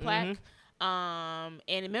cards in the plaque? And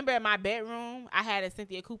remember in my bedroom, I had a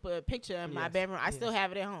Cynthia Cooper picture in my bedroom. I still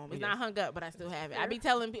have it at home. It's not hung up, but I still have it. I be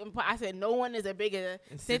telling people, I said, no one is a bigger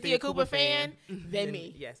Cynthia Cooper fan than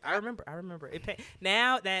me. Yes, I remember.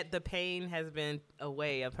 Now that the pain has been a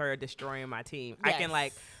way of her destroying my team, I can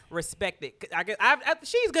like respect it.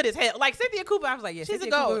 She's good as hell. Like Cynthia Cooper, I was like, yeah, she's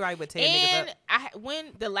Cynthia Cooper right with 10 niggas up. When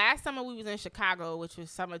the last summer we was in Chicago, which was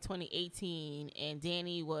summer 2018, and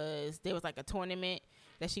there was like a tournament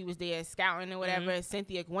that she was there scouting or whatever.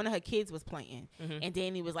 Cynthia, one of her kids was playing, and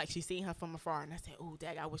Danny was like, she seen her from afar, and I said, "Oh,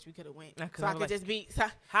 dang, I wish we could have went, so I could just be."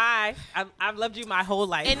 Hi, I've loved you my whole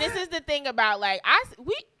life. And this is the thing about like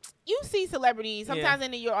you see celebrities sometimes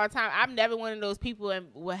in New York all the time. I'm never one of those people and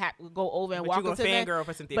would go over and walk up to them. Fangirl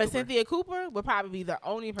for Cynthia Cooper. Cynthia Cooper would probably be the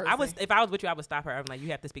only person. If I was with you, I would stop her. I'm like,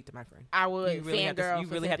 you have to speak to my friend. I would fangirl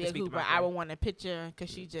for Cynthia Cooper. I would want a picture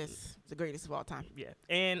because she just the greatest of all time. Yeah.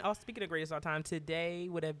 And also speaking of greatest of all time, today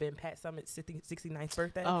would have been Pat Summitt's 69th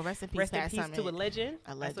birthday. Oh, rest in peace, Pat Summitt. To a legend.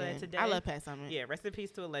 A legend. I love Pat Summitt. Yeah, rest in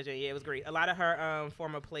peace to a legend. Yeah, it was great. A lot of her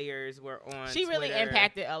former players were on She really Twitter.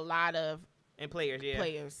 Impacted a lot of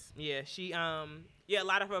players. Yeah, she a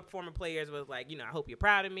lot of her former players was like, I hope you're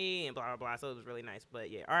proud of me and blah blah blah. So it was really nice.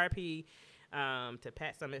 But yeah, R.I.P. to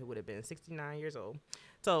Pat Summitt, who would have been 69 years old.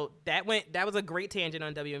 So that was a great tangent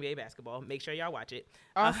on WNBA basketball. Make sure y'all watch it.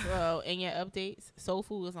 Also, in your updates, Soul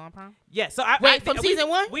Food is on Prime. Yeah. So from season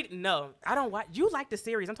 1? No, I don't watch. You like the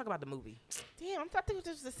series? I'm talking about the movie. Damn, I thought it was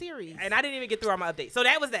just a series. And I didn't even get through all my updates. So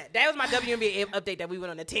that was that. That was my WNBA update that we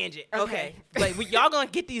went on a tangent. Okay. Like y'all gonna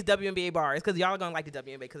get these WNBA bars because y'all are gonna like the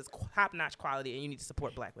WNBA because it's top notch quality and you need to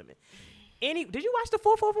support Black women. Did you watch the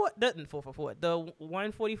 444? The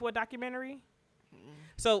 144 documentary?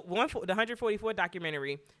 So the 144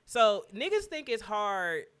 documentary. So niggas think it's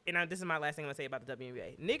hard, and this is my last thing I'm gonna say about the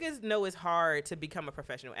WNBA. Niggas know it's hard to become a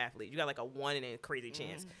professional athlete. You got like a 1 in a crazy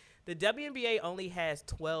chance. The WNBA only has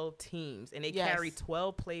 12 teams, and they carry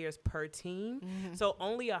 12 players per team. So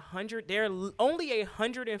only 100. There are only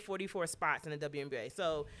 144 spots in the WNBA.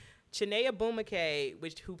 So Chinea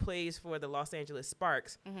Bumake, who plays for the Los Angeles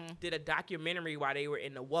Sparks, did a documentary while they were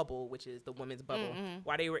in the Wubble, which is the women's bubble,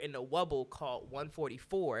 while they were in the Wubble called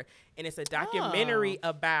 144. And it's a documentary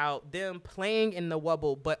about them playing in the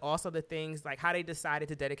Wubble, but also the things like how they decided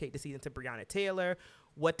to dedicate the season to Breonna Taylor,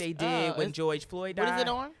 what they did when George Floyd died. What is it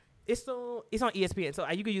on? It's on ESPN. So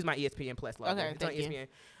you can use my ESPN Plus logo. Okay, it's on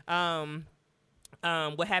ESPN.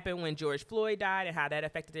 What happened when George Floyd died and how that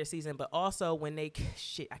affected their season, but also when I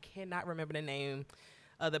cannot remember the name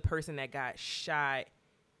of the person that got shot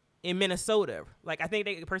in Minnesota. Like I think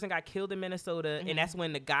the person got killed in Minnesota, and that's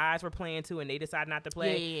when the guys were playing too, and they decided not to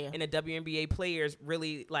play. And the WNBA players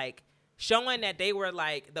really like showing that they were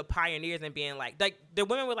like the pioneers and being like the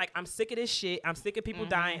women were like, I'm sick of this shit. I'm sick of people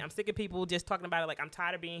dying. I'm sick of people just talking about it. Like I'm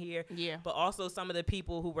tired of being here. Yeah. But also some of the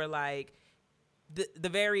people who were like. The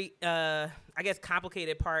very, I guess,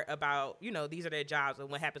 complicated part about, these are their jobs and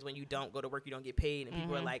what happens when you don't go to work, you don't get paid. And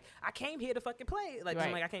people are like, I came here to fucking play. Like,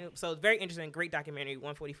 I'm like, I came. So it's very interesting. Great documentary,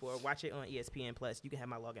 144. Watch it on ESPN Plus. You can have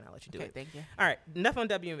my login. I'll let you do it. Thank you. All right. Enough on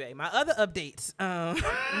WNBA. My other updates.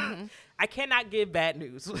 I cannot give bad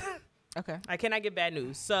news. Okay. I cannot give bad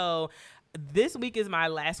news. So this week is my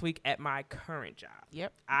last week at my current job.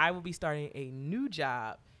 Yep. I will be starting a new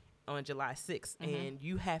job on July 6th, and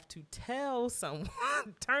you have to tell someone.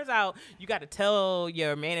 Turns out you got to tell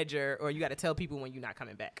your manager or you got to tell people when you're not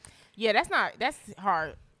coming back. Yeah, that's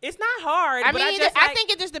hard. It's not hard. I mean, I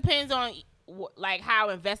think it just depends on like how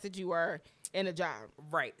invested you were in a job.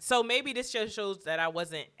 Right. So maybe this just shows that I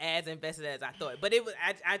wasn't as invested as I thought. But it was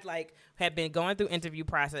I like had been going through interview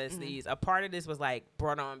processes. A part of this was like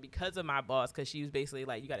brought on because of my boss, because she was basically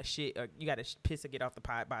like, you got to shit or you got to piss or get off the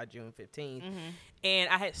pot by June 15th. And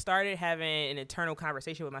I had started having an internal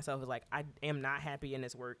conversation with myself. It was like, I am not happy in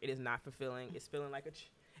this work. It is not fulfilling. It's feeling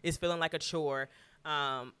like a chore.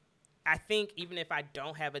 I think even if I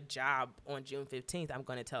don't have a job on June 15th, I'm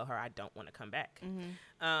going to tell her I don't want to come back.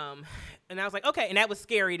 And I was like, okay. And that was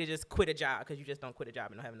scary to just quit a job, because you just don't quit a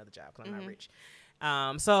job and don't have another job because I'm not rich.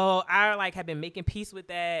 So I like have been making peace with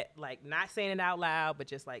that, like not saying it out loud, but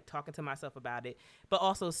just like talking to myself about it, but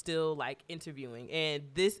also still like interviewing. And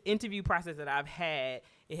this interview process that I've had,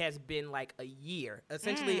 it has been like a year,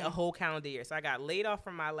 essentially a whole calendar year. So I got laid off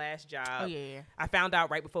from my last job. Oh, yeah. I found out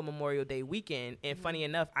right before Memorial Day weekend. And funny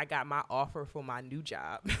enough, I got my offer for my new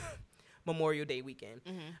job Memorial Day weekend.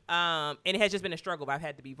 And it has just been a struggle. I've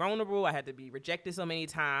had to be vulnerable. I had to be rejected so many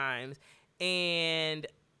times. And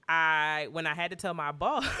when I had to tell my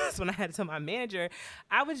boss, when I had to tell my manager,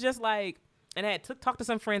 I was just like, and I had talked to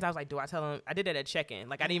some friends. I was like, do I tell them? I did that at check-in.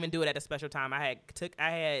 Like I didn't even do it at a special time. I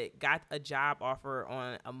had got a job offer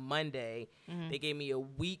on a Monday. They gave me a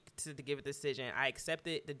week to give a decision. I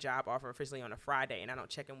accepted the job offer officially on a Friday, and I don't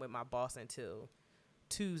check in with my boss until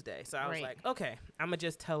Tuesday. So I was like, okay, I'm gonna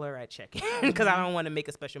just tell her at check-in because I don't want to make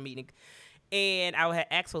a special meeting. And I had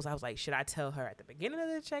asked folks, I was like, should I tell her at the beginning of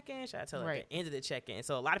the check-in? Should I tell her at the end of the check-in?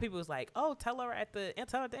 So a lot of people was like, oh, tell her at the end,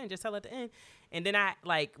 just tell her at the end. And then I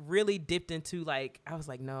like really dipped into like, I was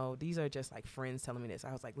like, no, these are just like friends telling me this.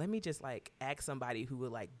 I was like, let me just like ask somebody who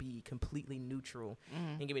would like be completely neutral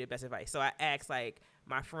and give me the best advice. So I asked like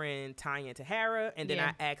my friend Tanya Tahara, and then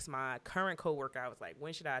I asked my current coworker, I was like,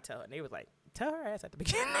 when should I tell her? And they was like, tell her ass at the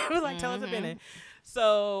beginning. I was like, tell us at the beginning.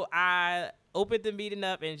 So I opened the meeting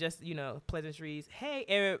up and just, pleasantries.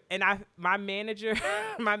 Hey, and my manager,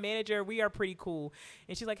 we are pretty cool.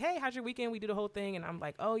 And she's like, hey, how's your weekend? We do the whole thing. And I'm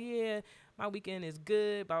like, oh yeah, my weekend is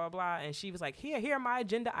good, blah, blah, blah. And she was like, here are my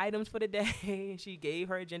agenda items for the day. She gave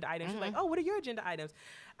her agenda items. She's like, oh, what are your agenda items?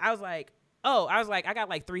 I was like, I got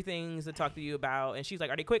like 3 things to talk to you about. And she's like,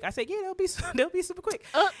 are they quick? I said, yeah, they'll be super quick.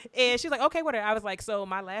 And she's like, okay, whatever. I was like, so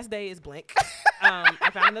my last day is blank. I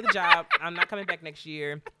found another job. I'm not coming back next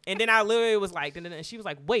year. And then I literally was like, and she was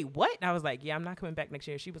like, wait, what? And I was like, yeah, I'm not coming back next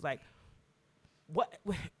year. She was like, what?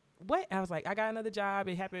 what? I was like, I got another job.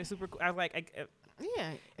 It happened super quick. I was like,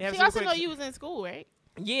 yeah. She also know you was in school, right?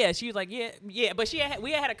 Yeah, she was like, yeah, but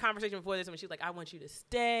we had a conversation before this, and she was like, I want you to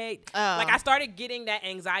stay. Like, I started getting that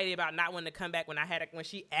anxiety about not wanting to come back when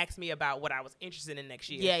she asked me about what I was interested in next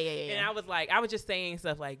year. Yeah. And I was just saying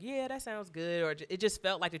stuff like, yeah, that sounds good, or it just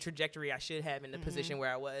felt like the trajectory I should have in the position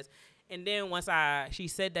where I was. And then once she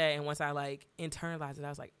said that, and once I like internalized it, I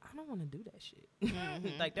was like, I don't want to do that shit.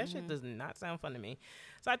 Like, that shit does not sound fun to me.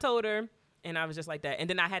 So I told her. And I was just like that. And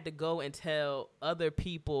then I had to go and tell other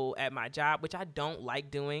people at my job, which I don't like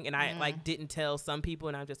doing. And I like didn't tell some people.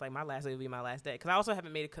 And I'm just like, my last day will be my last day. Because I also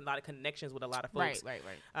haven't made a lot of connections with a lot of folks. Right.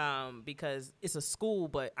 Because it's a school,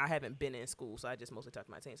 but I haven't been in school. So I just mostly talk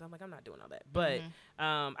to my team. So I'm like, I'm not doing all that. But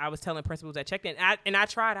I was telling principals that checked in. And I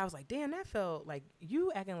tried. I was like, damn, that felt like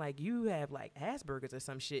you acting like you have like Asperger's or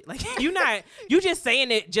some shit. Like, you just saying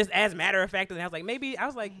it just as matter of fact. And I was like, maybe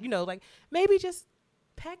just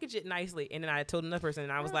package it nicely. And then I told another person,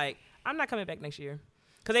 and I was like, I'm not coming back next year.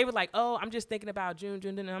 Because they were like, oh, I'm just thinking about June.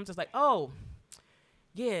 And I'm just like, oh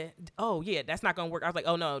yeah, that's not going to work. I was like,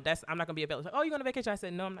 oh no, I'm not going to be available. Like, oh, you going on vacation? I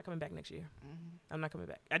said, no, I'm not coming back next year. I'm not coming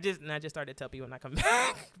back. I just started to tell people I'm not coming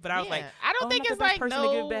back. But I was like, I don't think it's like person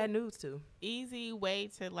to give bad news to. Easy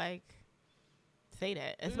way to like say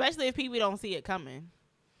that, especially if people don't see it coming.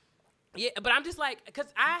 Yeah, but I'm just like,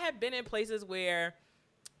 because I have been in places where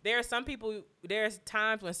there's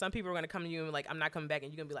times when some people are going to come to you and like, I'm not coming back,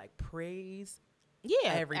 and you're going to be like, praise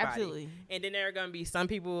everybody. Absolutely. And then there are going to be some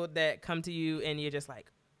people that come to you and you're just like,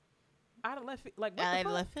 out of left field. Like, what out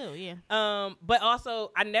of left field, yeah. But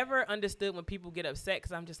also, I never understood when people get upset,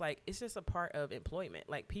 because I'm just like, it's just a part of employment.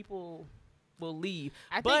 Like, people will leave.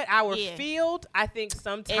 But our field, I think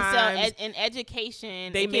sometimes in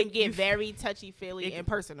education, they can get very touchy-feely and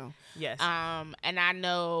personal. Yes. And I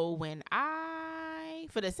know when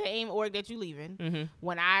for the same org that you leaving,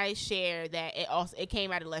 when I shared that, it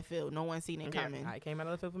came out of left field. No one seen it coming. It came out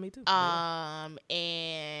of left field for me too.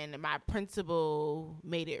 And my principal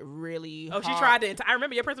made it really hard. She tried to. I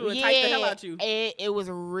remember your principal enticed the hell out you. It was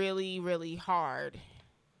really, really hard.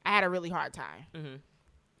 I had a really hard time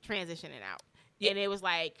transitioning out. Yeah. And it was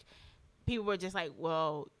like, people were just like,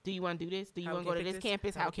 well, do you want to do this? Do you want to go to this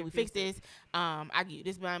campus? How can we fix this? I give you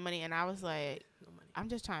this amount of money. And I was like, I'm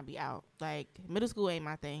just trying to be out. Like, middle school ain't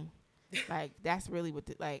my thing. Like, that's really what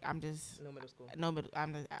I'm just no middle school.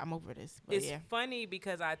 I'm over this. But it's funny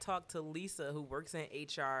because I talked to Lisa, who works in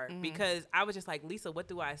HR, because I was just like, Lisa, what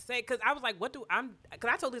do I say? Because I was like, because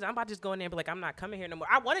I told Lisa I'm about to just go in there and be like, I'm not coming here no more.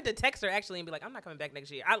 I wanted to text her actually and be like, I'm not coming back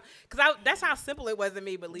next year. Because that's how simple it was to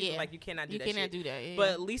me. But Lisa was like, you cannot do that. You cannot do that. Yeah.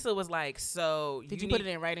 But Lisa was like, so did you put it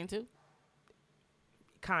in writing too?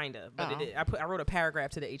 Kind of, but I wrote a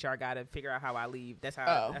paragraph to the HR guy to figure out how I leave. That's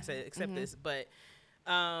how I said accept this. But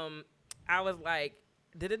I was like,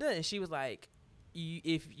 and she was like,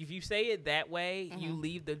 if you say it that way, you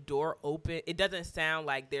leave the door open. It doesn't sound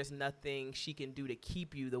like there's nothing she can do to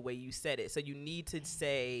keep you the way you said it. So you need to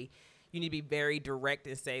be very direct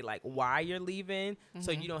and say like why you're leaving,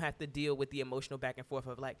 so you don't have to deal with the emotional back and forth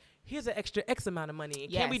of like, here's an extra X amount of money.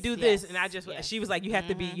 Can we do this? And she was like, you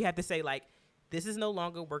have to say like, this is no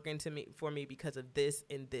longer working for me because of this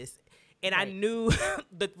and this. And I knew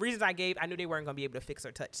the reasons I knew they weren't going to be able to fix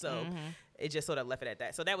or touch. So it just sort of left it at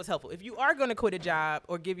that. So that was helpful. If you are going to quit a job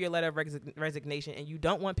or give your letter of resignation and you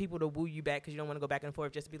don't want people to woo you back because you don't want to go back and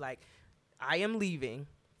forth, just be like, I am leaving,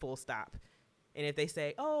 full stop. And if they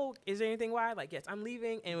say, oh, is there anything why? Like, yes, I'm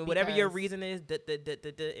leaving. And whatever your reason is,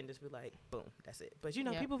 and just be like, boom, that's it. But,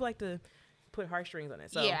 people like to put heartstrings on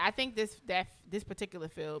it. So yeah, I think this particular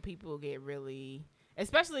field, people get really,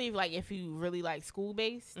 especially if you really like school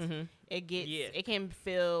based, it can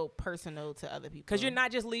feel personal to other people because you're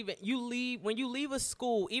not just leaving. When you leave a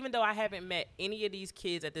school, even though I haven't met any of these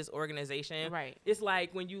kids at this organization, right? It's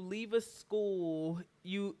like when you leave a school,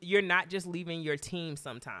 you're not just leaving your team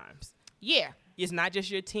sometimes. Yeah. It's not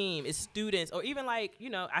just your team, it's students, or even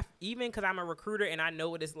even because I'm a recruiter and I know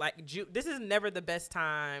what it's like. This is never the best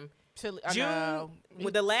time. June,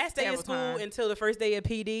 with the last day of school until the first day of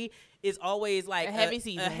PD, is always like a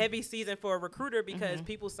heavy season for a recruiter because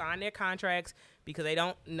people sign their contracts because they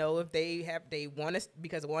don't know if they want to,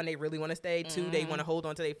 because one, they really want to stay, two, they want to hold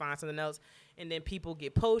on till they find something else, and then people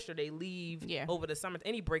get poached or they leave over the summer.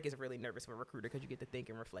 Any break is really nervous for a recruiter because you get to think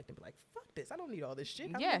and reflect and be like, fuck this, I don't need all this shit.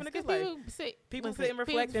 I'm living a good life. People sit and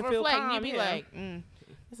reflect and feel calm. You be like,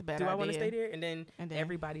 that's a bad idea. Do I want to stay there? And then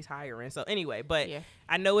everybody's hiring. So anyway, but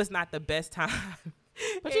I know it's not the best time.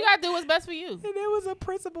 But you gotta do what's best for you. And there was a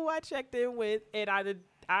principal I checked in with, and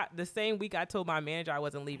the same week I told my manager I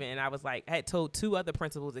wasn't leaving, and I was like, I had told 2 other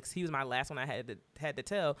principals. He was my last one I had to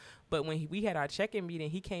tell. But when we had our check-in meeting,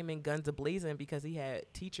 he came in guns a-blazing because he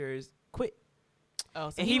had teachers quit. Oh,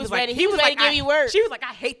 so and he was ready. He was ready to give you work. She was like,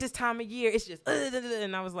 I hate this time of year. It's just,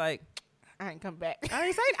 and I was like, I ain't come back. I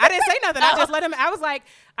didn't say nothing. I just let him. I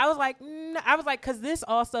was like, because this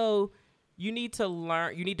also, you need to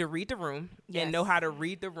learn. You need to read the room and know how to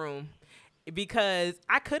read the room. Because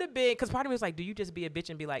I could have been, because part of me was like, do you just be a bitch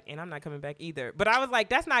and be like, and I'm not coming back either? But I was like,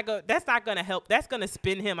 that's not going to help. That's going to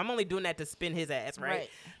spin him. I'm only doing that to spin his ass, right?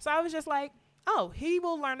 So I was just like, oh, he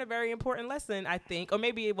will learn a very important lesson, I think. Or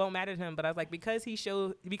maybe it won't matter to him. But I was like, because he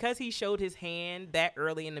showed his hand that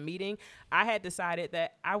early in the meeting, I had decided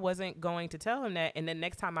that I wasn't going to tell him that. And the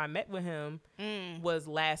next time I met with him was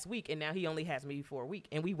last week. And now he only has me for a week.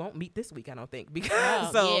 And we won't meet this week, I don't think.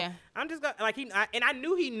 Because I'm just going to, like, and I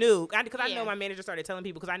knew he knew. Because I know my manager started telling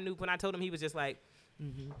people. Because I knew when I told him, he was just like,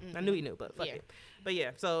 I knew he knew, but fuck it. But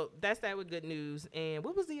yeah, so that's that with good news. And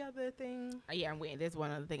what was the other thing? I'm waiting. There's one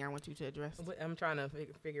other thing I want you to address. I'm trying to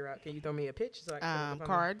figure out. Can you throw me a pitch? So I can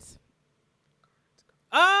cards.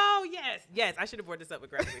 Oh, yes. I should have brought this up with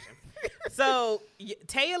graduation. So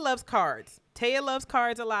Taya loves cards. Taya loves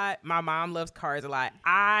cards a lot. My mom loves cards a lot.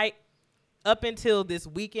 Up until this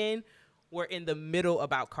weekend, we're in the middle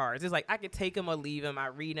about cards. It's like I could take them or leave them. I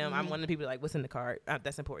read them. I'm one of the people like, what's in the card?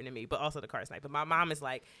 That's important to me, but also the card's nice. But my mom is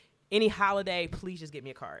like, any holiday, please just get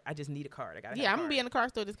me a card. I just need a card. I'm going to be in the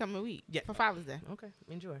card store this coming week for Father's Day. Okay,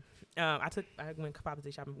 enjoy. I went Father's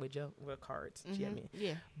Day shopping with Joe with cards. She had me.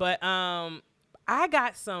 Yeah. But I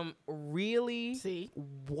got some really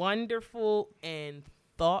wonderful and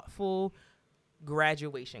thoughtful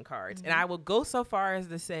graduation cards. And I will go so far as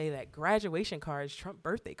to say that graduation cards trump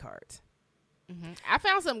birthday cards. I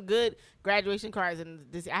found some good graduation cards, and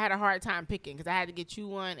I had a hard time picking because I had to get you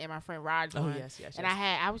one and my friend Raj one. Yes. And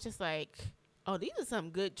I was just like, oh, these are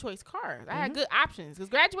some good choice cards. I had good options because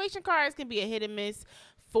graduation cards can be a hit and miss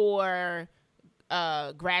for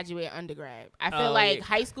graduate and undergrad. I feel like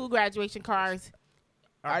high school graduation cards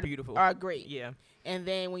beautiful, are great. Yeah. And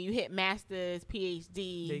then when you hit master's,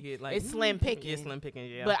 PhD, they get like, it's slim picking. Yeah, slim picking,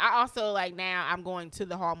 yeah. But I also now I'm going to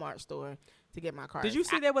the Hallmark store to get my cards. Did you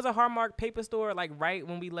see there was a Hallmark paper store like right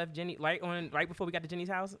when we left Jenny, right before we got to Jenny's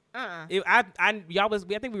house? I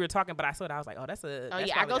think we were talking, but I saw it. I was like, oh, that's a. Oh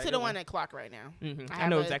yeah, I go to the one at Clark right now. I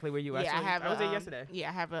know exactly where you are. Yeah, I was there yesterday. Yeah,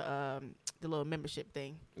 I have the little membership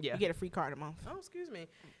thing. Yeah, you get a free card a month. Oh, excuse me.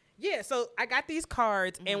 Yeah, so I got these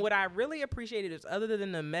cards, and what I really appreciated is, other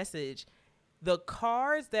than the message, the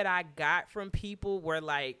cards that I got from people were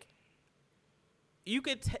like,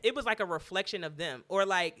 it was like a reflection of them, or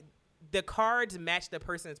like the cards matched the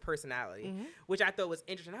person's personality, which I thought was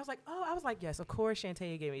interesting. I was like, yes, of course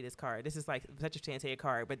Shantae gave me this card. This is like such a Shantae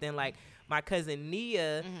card. But then like my cousin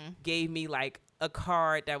Nia gave me like a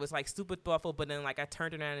card that was like super thoughtful, but then like I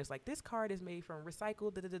turned around and it's like, this card is made from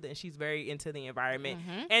recycled, and she's very into the environment.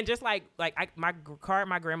 And just my card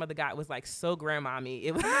my grandmother got was like so grandmommy.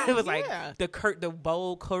 It was like the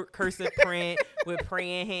bold cursive print with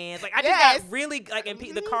praying hands. Like I just got really like, and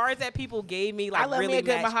the cards that people gave me, like, I love really me a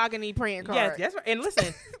good mahogany print card. Yes, that's right. And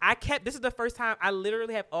listen, this is the first time I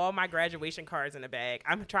literally have all my graduation cards in a bag.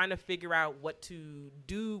 I'm trying to figure out what to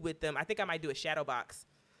do with them. I think I might do a shadow box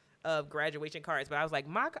of graduation cards, but I was gonna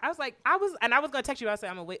text you. I was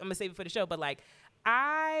like, I'm gonna save it for the show. But like,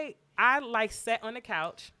 I like sat on the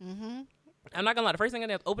couch. I'm not gonna lie. The first thing I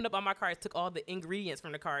did was open up all my cards, took all the ingredients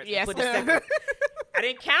from the cards, and put it separate. I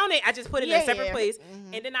didn't count it. I just put it in a separate place.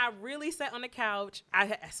 And then I really sat on the couch.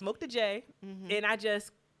 I smoked a J, and I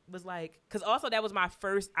just was like, because also that was my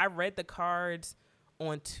first. I read the cards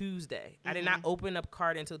on Tuesday. I did not open up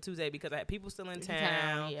card until Tuesday because I had people still in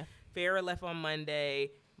town. Farrah left on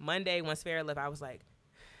Monday. Once Farrah left, I was like,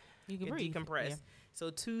 you can decompress. Yeah. So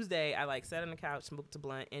Tuesday, I like sat on the couch, smoked a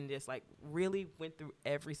blunt, and just like really went through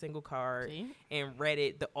every single card and read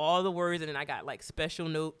it, all the words, and then I got like special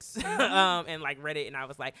notes and like read it, and I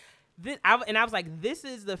was like, this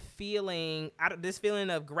is the feeling. This feeling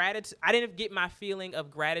of gratitude. I didn't get my feeling of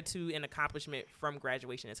gratitude and accomplishment from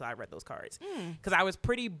graduation until I read those cards, because I was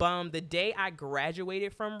pretty bummed the day I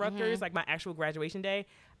graduated from Rutgers, like my actual graduation day.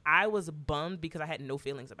 I was bummed because I had no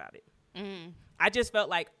feelings about it. I just felt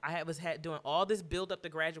like I was doing all this build up to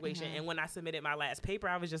graduation, and when I submitted my last paper,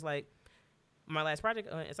 I was just like, my last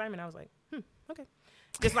project assignment, I was like, okay.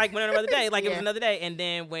 Just like went on another day, like it was another day. And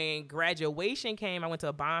then when graduation came, I went to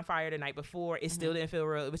a bonfire the night before. It still didn't feel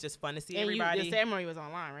real. It was just fun to see everybody. Your ceremony was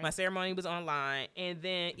online, right? My ceremony was online. And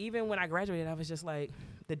then even when I graduated, I was just like,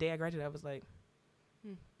 the day I graduated, I was like,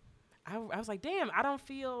 I was like, damn, I don't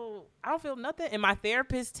feel nothing. And my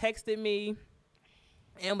therapist texted me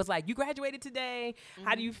and was like, you graduated today.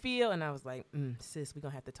 How do you feel? And I was like, sis, we're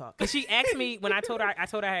going to have to talk. Because she asked me when I told her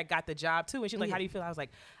I had got the job too. And she was like, how do you feel? I was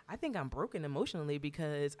like, I think I'm broken emotionally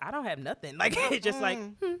because I don't have nothing. Like, it's just like,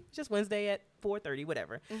 just Wednesday at 4:30,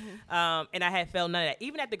 whatever. And I had felt none of that.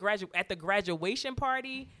 Even at the graduation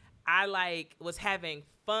party, I like was having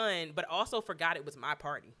fun, but also forgot it was my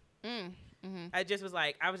party. I just was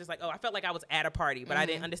like, oh, I felt like I was at a party, but I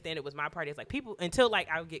didn't understand it was my party. It's like people, until like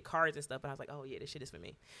I would get cards and stuff, and I was like, oh yeah, this shit is for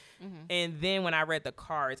me. And then when I read the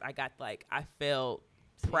cards, I felt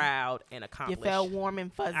proud and accomplished. You felt warm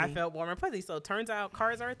and fuzzy. I felt warm and fuzzy. So it turns out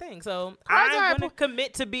cards are a thing. So I'm going to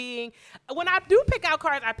commit to being, when I do pick out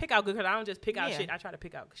cards, I pick out good cards. I don't just pick out shit. I try to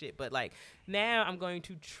pick out shit. But like now I'm going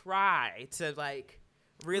to try to like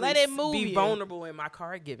really let it move be vulnerable in my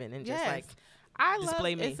card giving and just like, I love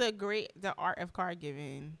me. It's the art of card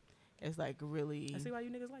giving is like really. I see why you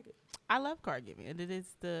niggas like it. I love card giving,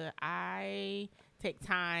 and I take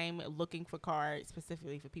time looking for cards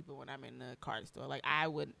specifically for people when I'm in the card store. Like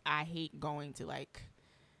I hate going to like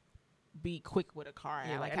be quick with a card.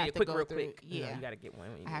 Yeah, I have to quick go real through, quick. Yeah, you gotta get one.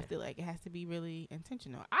 I have to like it has to be really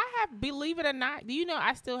intentional. Believe it or not, do you know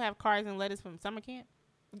I still have cards and letters from summer camp?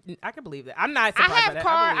 I can believe that. I'm not surprised by that.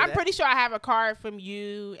 I'm pretty sure I have a card from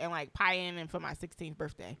you and like Pyan and for my 16th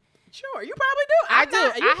birthday. Sure, you probably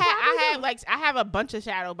do. I have a bunch of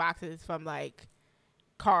shadow boxes from like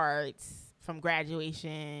cards from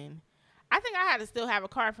graduation. I think I had to still have a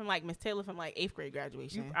card from like Miss Taylor from like 8th grade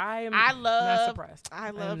graduation. I love not surprised.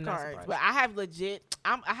 I love cards, but I have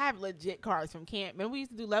legit cards from camp. Remember we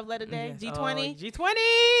used to do Love Letter Day, yes. G20. G20.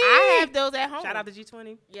 I have those at home. Shout out to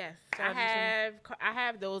G20. Yes, I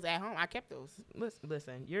have those at home. I kept those.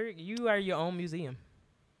 Listen, you are your own museum.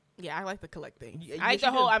 Yeah, I like to collect things. Yes, I like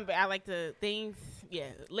the whole. I like the things.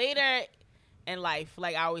 Yeah, later in life,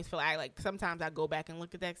 like I always feel like sometimes I go back and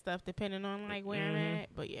look at that stuff depending on like where I'm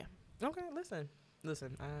at. But yeah. Okay, listen.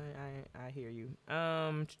 I hear you.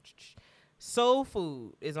 Soul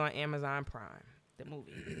Food is on Amazon Prime. The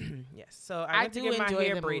movie. Yes. So I went to get my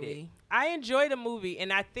hair braided. Movie. I enjoy the movie,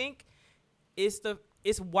 and I think it's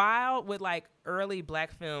wild with like early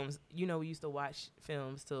black films. You know, we used to watch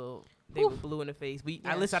films till they were blue in the face.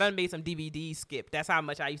 I done made some DVDs skip. That's how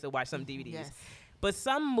much I used to watch some DVDs. Yes. But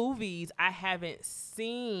some movies I haven't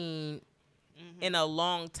seen in a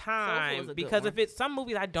long time because if it's some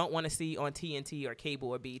movies I don't want to see on TNT or cable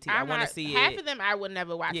or BET. I want to see half of them I would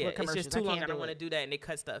never watch for commercials. It's just too long. I don't want to do that, and they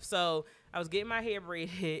cut stuff. So I was getting my hair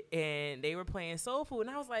braided, and they were playing Soul Food,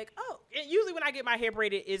 and I was like, oh. And usually when I get my hair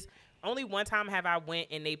braided is only one time have I went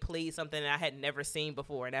and they played something that I had never seen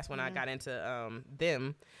before, and that's when I got into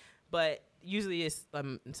them. But usually it's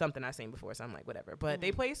something I've seen before, so I'm like, whatever. But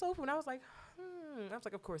they played Soul Food, and I was like,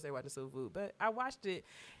 of course they watch the Soul Food. But I watched it,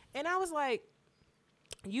 and I was like,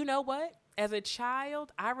 you know what? As a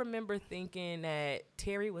child, I remember thinking that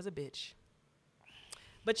Terry was a bitch.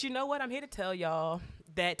 But you know what? I'm here to tell y'all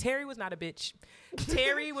that Terry was not a bitch.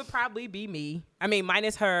 Terry would probably be me. I mean,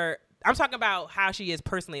 minus her. I'm talking about how she is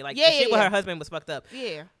personally. Like, the shit with her husband was fucked up.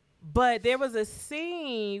 Yeah. But there was a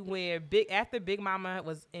scene where after Big Mama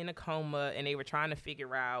was in a coma and they were trying to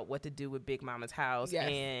figure out what to do with Big Mama's house.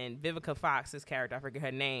 Yes. And Vivica Fox's character, I forget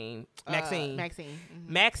her name, Maxine.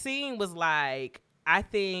 Maxine was like, I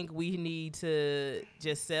think we need to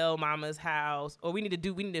just sell Mama's house, or we need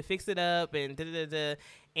to fix it up, and da-da-da-da.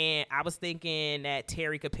 And I was thinking that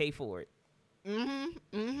Terry could pay for it. And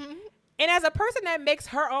as a person that makes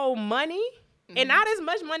her own money, and not as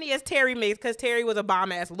much money as Terry makes, because Terry was a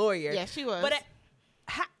bomb-ass lawyer. Yeah, she was. But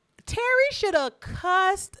Terry should have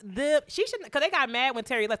cussed them. She shouldn't, because they got mad when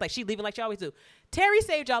Terry left. Like, she leaving like she always do. Terry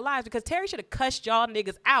saved y'all lives because Terry should have cussed y'all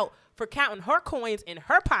niggas out for counting her coins in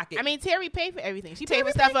her pocket. I mean, Terry paid for everything. She paid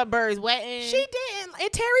for stuff up Bird's wedding. She didn't.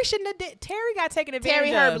 And Terry shouldn't have did. Terry got taken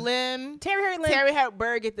advantage of. Terry helped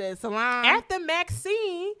Bird get the salon. After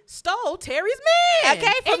Maxine stole Terry's man.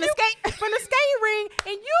 Okay, from the skating ring.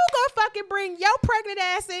 And you gonna fucking bring your pregnant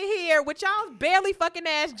ass in here with y'all's barely fucking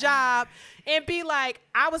ass job and be like,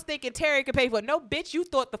 I was thinking Terry could pay for it. No, bitch, you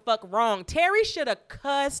thought the fuck wrong. Terry should have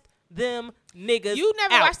cussed them niggas. You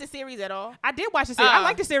never watched the series at all? I did watch the series. I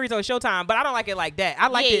like the series on Showtime, but I don't like it like that. I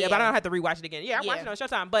liked it, but I don't have to rewatch it again. Yeah, I watched it on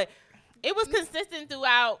Showtime, but it was consistent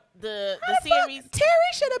throughout the series.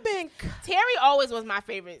 Terry should have been. Terry always was my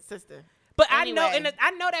favorite sister. But anyway.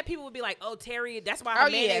 I know that people would be like, "Oh, Terry, that's why her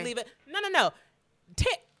man didn't leave it." No.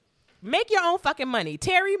 Make your own fucking money.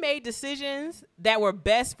 Terry made decisions that were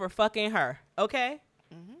best for fucking her. Okay.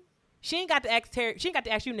 She ain't got to ask Terry. She ain't got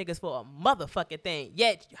to ask you niggas for a motherfucking thing.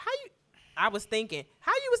 Yet, how you was thinking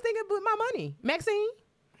with my money, Maxine?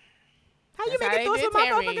 How you making thoughts with my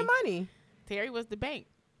motherfucking money? Terry was the bank.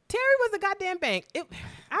 Terry was the goddamn bank.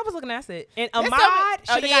 I was looking at it, and Ahmad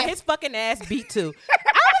should have got his fucking ass beat too.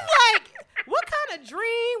 I was like, what kind of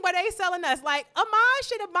dream were they selling us? Like, Ahmad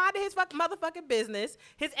should have minded his fucking motherfucking business.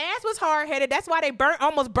 His ass was hard-headed. That's why they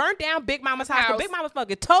almost burnt down Big Mama's house. Big Mama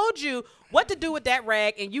fucking told you what to do with that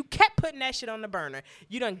rag, and you kept putting that shit on the burner.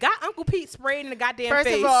 You done got Uncle Pete sprayed in the goddamn face.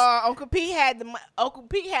 First of all, Uncle Pete had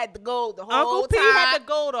the gold the whole time. Uncle Pete had the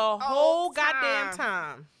gold the whole goddamn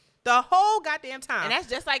time. The whole goddamn time. And that's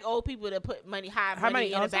just like old people that put money in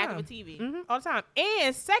the back of a TV. Mm-hmm, all the time.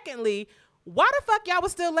 And secondly, why the fuck y'all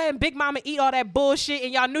was still letting Big Mama eat all that bullshit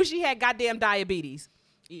and y'all knew she had goddamn diabetes?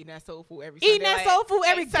 Eating that soul food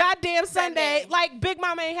every goddamn Sunday. Like Big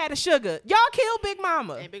Mama ain't had the sugar. Y'all killed Big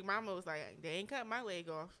Mama. And Big Mama was like, they ain't cut my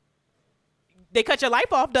leg off. They cut your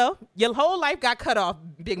life off though. Your whole life got cut off,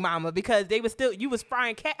 Big Mama, because you was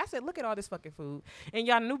frying cat. I said, look at all this fucking food. And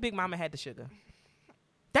y'all knew Big Mama had the sugar.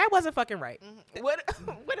 That wasn't fucking right. Mm-hmm.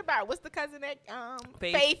 What about, what's the cousin that,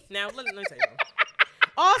 Faith? Now, let me tell you.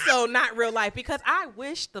 Also, not real life, because I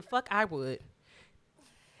wish the fuck I would.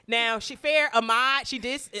 Now, Ahmad, she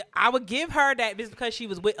did, I would give her that just because she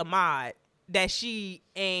was with Ahmad, that she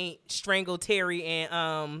ain't strangled Terry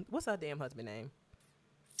and, what's her damn husband name?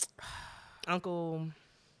 Uncle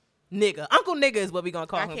Nigga. Uncle Nigga is what we gonna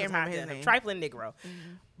call him. I can't remember his name. Trifling Negro.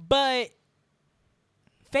 Mm-hmm. But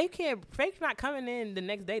Faith's not coming in the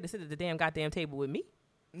next day to sit at the damn goddamn table with me.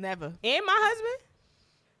 Never. And my husband.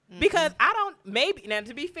 Because now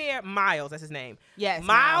to be fair, Miles, that's his name. Yes.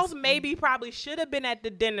 Miles maybe probably should have been at the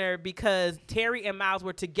dinner because Terry and Miles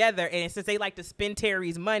were together. And since they like to spend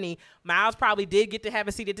Terry's money, Miles probably did get to have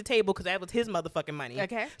a seat at the table because that was his motherfucking money.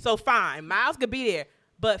 Okay. So fine. Miles could be there.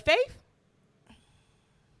 But Faith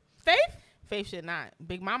should not.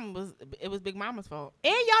 It was Big Mama's fault.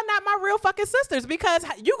 And y'all not my real fucking sisters because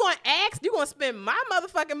you gonna spend my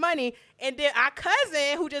motherfucking money, and then our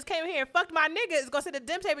cousin who just came here and fucked my nigga is gonna sit at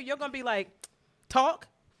the dinner table. You're gonna be like, talk.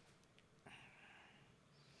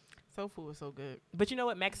 Soul food was so good. But you know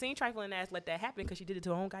what? Maxine trifling ass let that happen because she did it to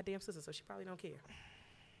her own goddamn sister, so she probably don't care.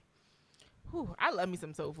 Whew, I love me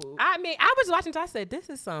some soul food. I mean, I was watching, so I said, this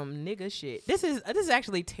is some nigga shit. This is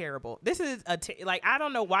actually terrible. This is I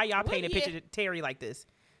don't know why y'all painted a picture of Terry like this.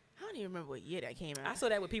 I don't even remember what year that came out. I saw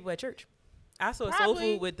that with people at church. I saw soul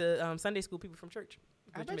food with the Sunday school people from church,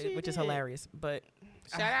 which is hilarious. But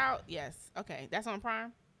shout out, yes, okay, that's on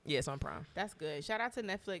Prime. Yeah, it's on Prime. That's good. Shout out to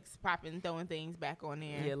Netflix throwing things back on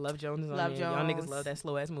there. Yeah, Love Jones is on there. Y'all niggas love that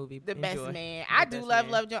slow ass movie. The Best Man. I do love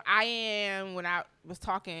Love Jones. I am, when I was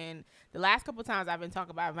talking, the last couple times I've been talking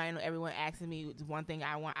about vinyl, everyone asking me one thing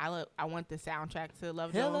I want. I want the soundtrack to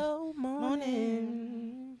Love Jones. Hello,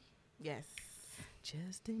 morning. Yes.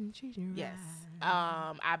 Just didn't treat you right. Yes.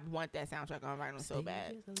 I want that soundtrack on vinyl so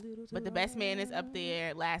bad. But The Best Man is up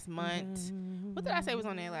there last month. What did I say was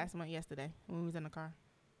on there last month yesterday when we was in the car?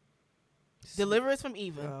 Deliverance from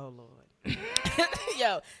Eva. Oh, Lord.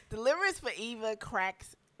 Yo, Deliverance for Eva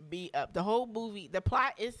cracks me up. The whole movie, the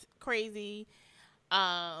plot is crazy.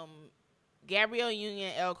 Gabrielle Union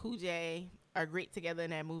and El Cool J are great together in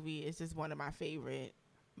that movie. It's just one of my favorite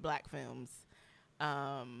black films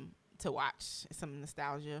to watch. Some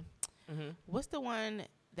nostalgia. Mm-hmm. What's the one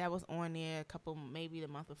that was on there maybe the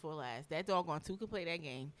month before last? That doggone 2 could play that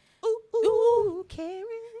game. Ooh, Karen,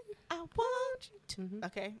 I want you to. Mm-hmm.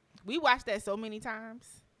 Okay. We watched that so many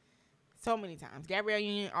times. Gabrielle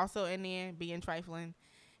Union also in there being trifling,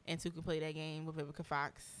 and 2 could play that game with Vivica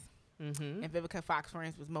Fox. Mm-hmm. And Vivica Fox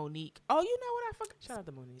friends was Monique. Oh, you know what I forgot? Shout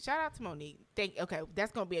out to Monique. Okay,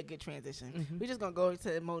 that's gonna be a good transition. Mm-hmm. We're just gonna go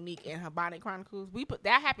to Monique and her Bonnet Chronicles.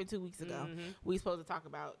 That happened 2 weeks ago. Mm-hmm. We supposed to talk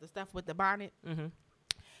about the stuff with the bonnet. Mm-hmm.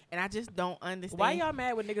 And I just don't understand. Why y'all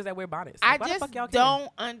mad with niggas that wear bonnets? I just don't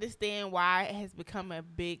understand why it has become a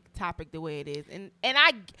big topic the way it is. And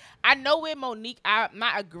I know where Monique, I'm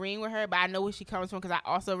not agreeing with her, but I know where she comes from because I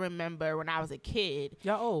also remember when I was a kid.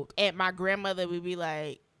 Y'all old. And my grandmother would be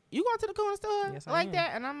like, you going to the corner store? Yes, like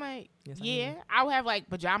that? And I'm like, yes, yeah. I would have like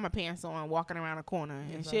pajama pants on walking around the corner.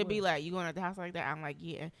 Yes, and she'd be like, you going to the house like that? I'm like,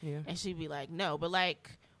 yeah. And she'd be like, no. But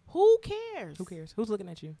like, who cares? Who cares? Who's looking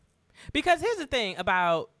at you? Because here's the thing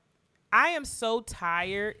about, I am so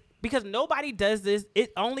tired because nobody does this.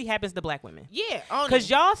 It only happens to black women. Yeah, because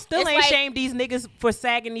y'all still ain't shame these niggas for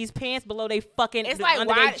sagging these pants below they fucking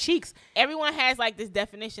under their cheeks. Everyone has like this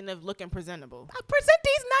definition of looking presentable. I present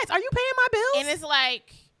these nights. Are you paying my bills? And it's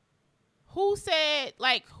like,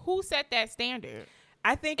 who set that standard?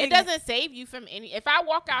 I think it doesn't save you from any. If I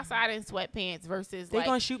walk outside in sweatpants versus they're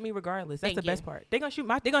gonna shoot me regardless. That's the best part. They're gonna shoot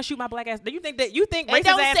my black ass. Do you think racist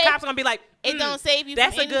ass cops are gonna be like, it don't save you?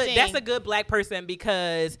 That's from anything. That's a good black person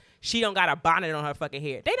because she don't got a bonnet on her fucking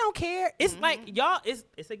hair. They don't care. It's like y'all.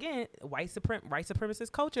 It's again white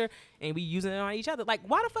supremacist culture, and we using it on each other. Like,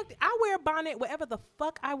 why the fuck I wear a bonnet whatever the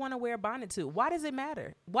fuck I want to wear a bonnet to? Why does it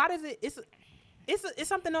matter? Why does it? It's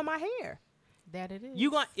something on my hair. That it is.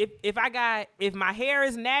 You if my hair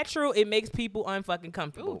is natural, it makes people unfucking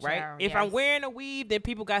comfortable, right? Child, if I'm wearing a weave, then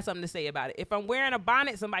people got something to say about it. If I'm wearing a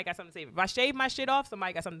bonnet, somebody got something to say. If I shave my shit off,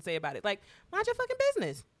 somebody got something to say about it. Like, mind your fucking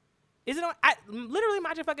business. Is it on? Literally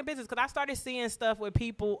mind your fucking business, because I started seeing stuff where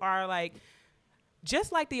people are like,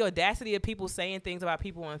 just like the audacity of people saying things about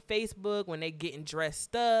people on Facebook when they getting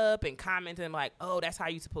dressed up and commenting like, "Oh, that's how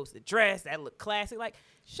you supposed to dress. That look classy." Like,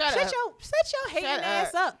 shut your hating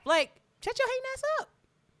ass up. Like, shut your hating ass up.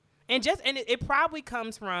 And it probably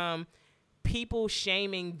comes from people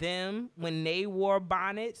shaming them when they wore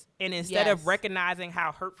bonnets, and instead of recognizing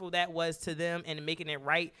how hurtful that was to them and making it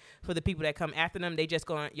right for the people that come after them, they just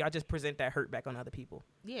y'all just present that hurt back on other people.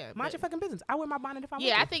 Yeah, mind your fucking business. I wear my bonnet if I want to.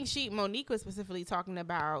 Yeah, I think Monique was specifically talking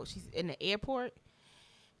about, she's in the airport,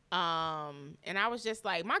 and I was just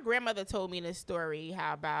like, my grandmother told me this story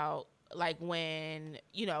how about like when,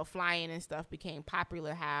 you know, flying and stuff became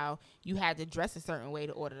popular, how you had to dress a certain way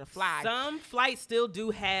to order to fly. Some flights still do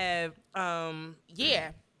have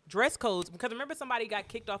dress codes, because remember somebody got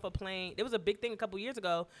kicked off a plane. There was a big thing a couple years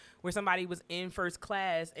ago where somebody was in first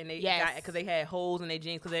class and they got, because they had holes in their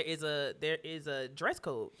jeans, because there is a dress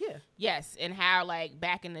code. Yeah. Yes, and how like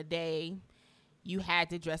back in the day you had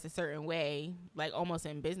to dress a certain way, like almost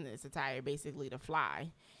in business attire basically, to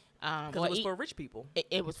fly. Because it was for rich people.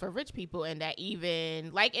 It was for rich people, and that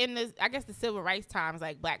even like in the, I guess, the civil rights times,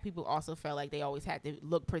 like black people also felt like they always had to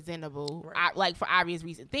look presentable, right, like for obvious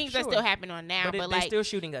reasons. Things that still happen on now, but like they're still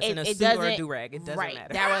shooting us in a suit or a do-rag. It doesn't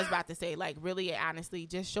matter. That was I was about to say, like, really, honestly,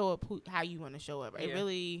 just show up how you want to show up. It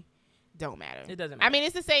really don't matter. It doesn't matter. I mean,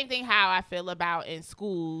 it's the same thing how I feel about in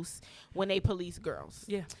schools when they police girls.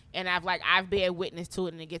 Yeah, and I've been witness to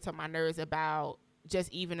it, and it gets on my nerves about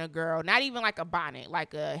just even a girl, not even like a bonnet,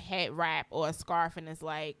 like a head wrap or a scarf, and it's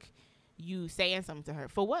like you saying something to her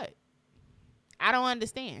for what? I don't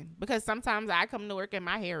understand, because sometimes I come to work and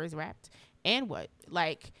my hair is wrapped, and what?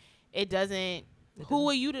 Like, it doesn't. Who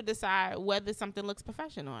are you to decide whether something looks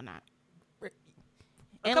professional or not?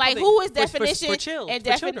 And like, who is definition for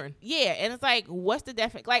children? Yeah, and it's like, what's the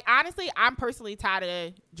definition? Like, honestly, I'm personally tired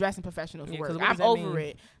of dressing professional for work. I'm over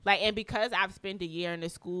it. Like, and because I've spent a year in the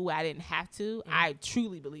school where I didn't have to, I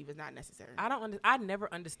truly believe it's not necessary. I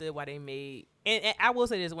never understood why they made. And I will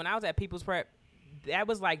say this: when I was at People's Prep, that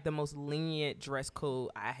was like the most lenient dress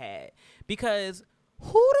code I had, because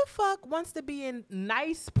who the fuck wants to be in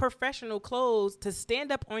nice professional clothes to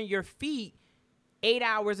stand up on your feet 8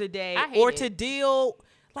 hours a day, or to deal,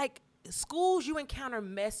 like, schools, you encounter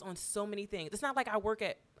mess on so many things. It's not like I work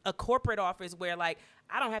at a corporate office where, like,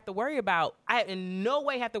 I in no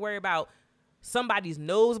way have to worry about somebody's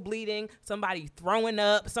nose bleeding, somebody throwing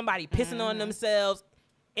up, somebody pissing on themselves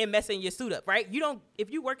and messing your suit up, right?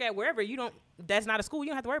 If you work at wherever, that's not a school, you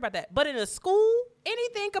don't have to worry about that. But in a school,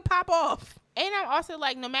 anything could pop off. And I'm also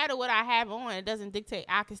like, no matter what I have on, it doesn't dictate.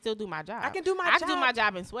 I can still do my job. I can do my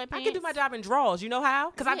job in sweatpants. I can do my job in drawers. You know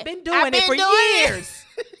how? Because I've been doing it for years.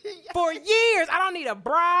 For years. I don't need a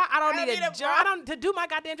bra. I don't need a job. To do my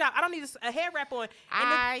goddamn job. I don't need a hair wrap on.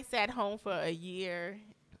 I sat home for a year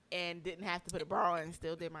and didn't have to put a bra on and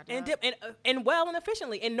still did my job. And well and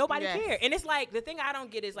efficiently. And nobody cared. And it's like, the thing I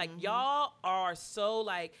don't get is, like, y'all are so,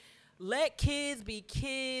 like, let kids be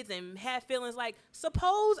kids and have feelings. Like,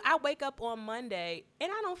 suppose I wake up on Monday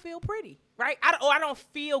and I don't feel pretty, right? I don't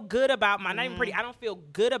feel good about not even pretty. I don't feel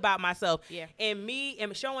good about myself. Yeah. And me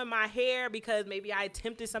am showing my hair because maybe I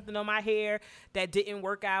attempted something on my hair that didn't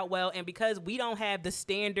work out well. And because we don't have the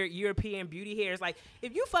standard European beauty hair, it's like,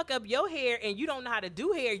 if you fuck up your hair and you don't know how to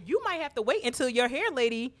do hair, you might have to wait until your hair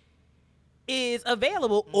lady is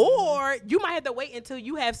available, or you might have to wait until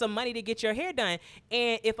you have some money to get your hair done.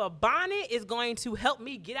 And if a bonnet is going to help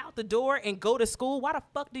me get out the door and go to school, why the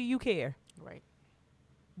fuck do you care? Right.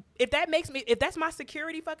 If that's my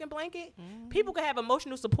security fucking blanket, people can have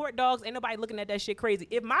emotional support dogs. Ain't nobody looking at that shit crazy.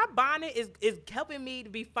 If my bonnet is helping me to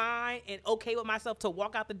be fine and okay with myself to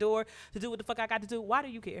walk out the door to do what the fuck I got to do, why do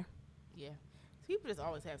you care? Yeah. People just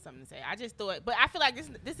always have something to say. I just thought, but I feel like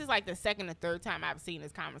this is like the second or third time I've seen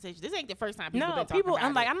this conversation. This ain't the first time people been talking about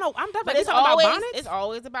I'm like, it. I'm definitely it's always about bonnets. It's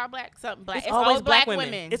always about It's always black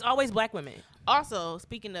women. It's always black women. Also,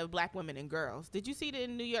 speaking of black women and girls, did you see the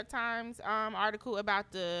New York Times article about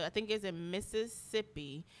I think it's in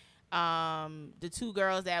Mississippi, the two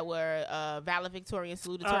girls that were valedictorian,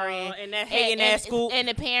 salutatorian, and that hating ass school, and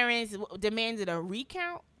the parents demanded a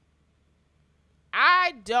recount?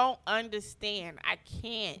 I don't understand. I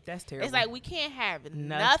can't. That's terrible. It's like we can't have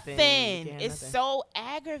nothing. It's so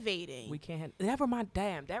aggravating. We can't have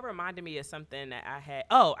that reminded me of something that I had.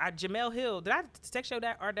 Jemele Hill. Did I text you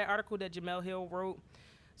that article that Jemele Hill wrote?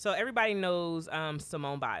 So everybody knows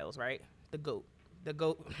Simone Biles, right? The GOAT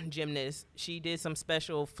gymnast. She did some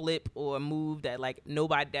special flip or move that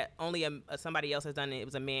only somebody else has done it. It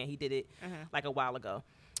was a man. He did it like a while ago.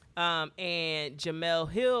 And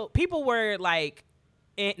Jemele Hill, people were like,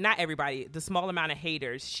 not everybody, the small amount of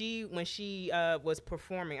haters. When she was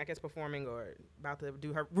performing or about to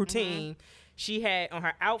do her routine, she had on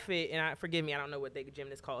her outfit, and forgive me, I don't know what the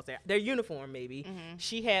gymnast calls their uniform maybe.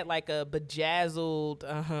 She had like a bejazzled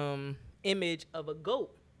image of a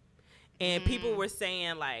goat. And people were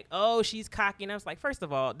saying like, oh, she's cocky. And I was like, first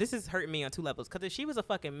of all, this is hurting me on two levels. Because if she was a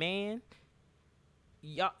fucking man,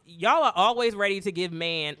 y'all are always ready to give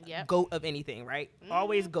man GOAT of anything, right?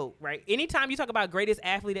 Always GOAT, right? Anytime you talk about greatest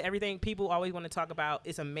athlete and everything, people always want to talk about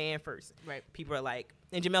it's a man first. Right. People are like,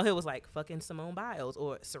 and Jemele Hill was like, fucking Simone Biles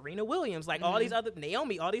or Serena Williams, like all these other,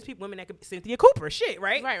 Naomi, all these people, women that could, Cynthia Cooper, shit,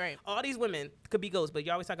 right? Right. All these women could be GOATs, but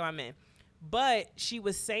you always talk about men. But she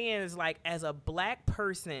was saying is like, as a black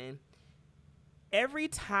person, every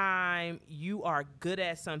time you are good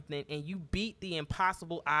at something and you beat the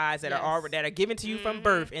impossible odds that are given to you from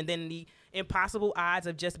birth, and then the impossible odds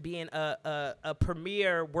of just being a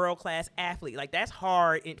premier world-class athlete, like that's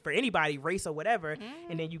hard for anybody, race or whatever,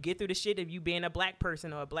 and then you get through the shit of you being a black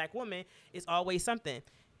person or a black woman, it's always something.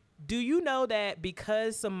 Do you know that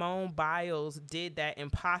because Simone Biles did that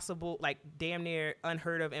impossible, like damn near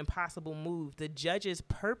unheard of impossible move, the judges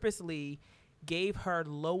purposely gave her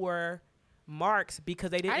lower marks because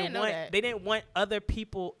they didn't want other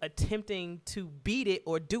people attempting to beat it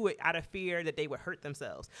or do it out of fear that they would hurt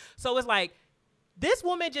themselves. So it's like this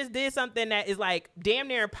woman just did something that is like damn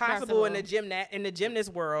near impossible in the gymnast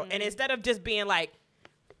world, and instead of just being like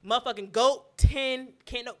motherfucking GOAT 10,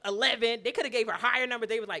 11, they could have gave her higher numbers.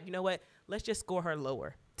 They was like, you know what? Let's just score her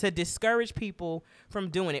lower to discourage people from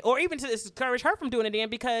doing it, or even to discourage her from doing it. Then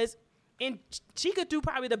because. And she could do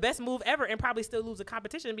probably the best move ever and probably still lose the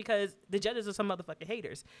competition because the judges are some motherfucking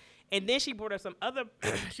haters. And then she brought up some other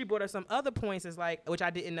points, is like, which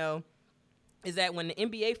I didn't know, is that when the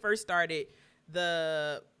NBA first started,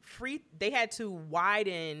 they had to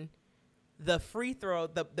widen the free throw,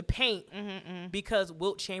 the paint, because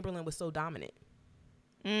Wilt Chamberlain was so dominant.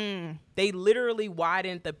 They literally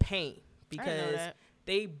widened the paint because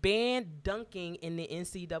they banned dunking in the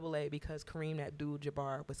NCAA because Kareem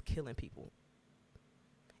Abdul-Jabbar was killing people.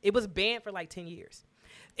 It was banned for like 10 years.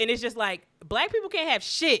 And it's just like, black people can't have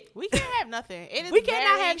shit. We can't have nothing. We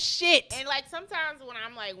cannot have shit. And like sometimes when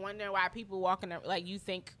I'm like wondering why people walking up, like you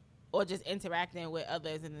think, or just interacting with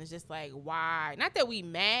others, and it's just like, why? Not that we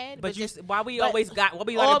mad, but just why we always got to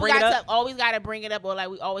bring it up. Always got to bring it up, or like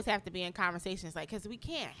we always have to be in conversations, like because we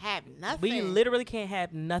can't have nothing. We literally can't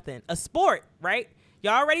have nothing. A sport, right?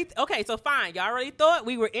 Y'all already, okay, so fine. Y'all already thought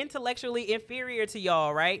we were intellectually inferior to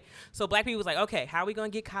y'all, right? So black people was like, okay, how are we going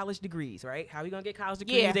to get college degrees, right? How are we going to get college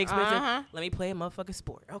degrees? They expensive. Let me play a motherfucking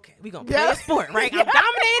sport. Okay, we going to play a sport, right? I'm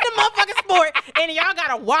dominating the motherfucking sport, and y'all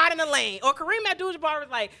got to widen the lane. Or Kareem Abdul-Jabbar was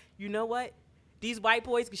like, you know what? These white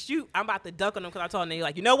boys can shoot. I'm about to dunk on them because I told them. They're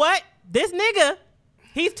like, you know what? This nigga,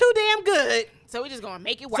 he's too damn good. So we're just going to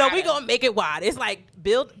make it wide. So we're going to make it wide. It's like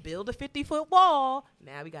build a 50-foot wall.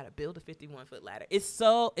 Now we got to build a 51-foot ladder. It's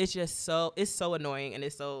so annoying, and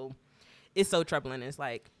it's so troubling. It's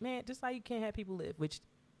like, man, just like you can't have people live, which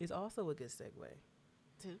is also a good segue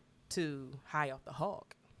to High Off the Hog.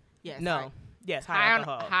 Yes. No. Right. Yes, High Off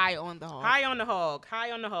the Hog. High on the Hog.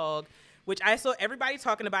 High on the Hog. Which I saw everybody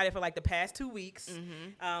talking about it for like the past 2 weeks,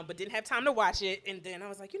 but didn't have time to watch it. And then I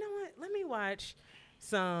was like, you know what? Let me watch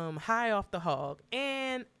some High Off the Hog,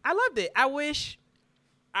 and I loved it. I wish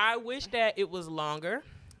that it was longer.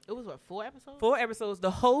 It was 4 episodes? 4 episodes. The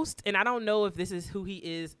host, and I don't know if this is who he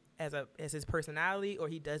is as his personality, or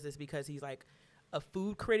he does this because he's like a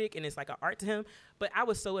food critic and it's like an art to him. But I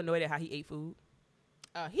was so annoyed at how he ate food.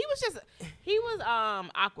 He was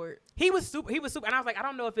awkward. He was super, and I was like, I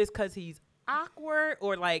don't know if it's because he's awkward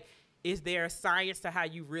or like, is there science to how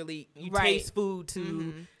you taste food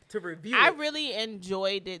to to review. I really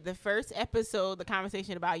enjoyed it. The first episode, the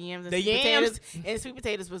conversation about yams and sweet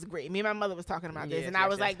potatoes was great. Me and my mother was talking about this, and I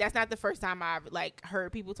was like, that's not the first time I've like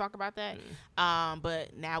heard people talk about that.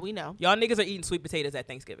 But now we know. Y'all niggas are eating sweet potatoes at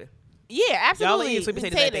Thanksgiving. Yeah, absolutely. Y'all are eating sweet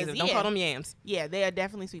potatoes at Thanksgiving. Don't call them yams. Yeah, they are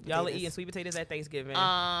definitely sweet potatoes. Y'all are eating sweet potatoes at Thanksgiving.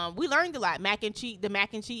 We learned a lot. The mac and cheese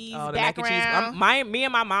background. Mac and cheese. Me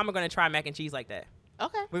and my mom are gonna try mac and cheese like that.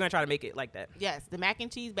 Okay. We're gonna try to make it like that. Yes, the mac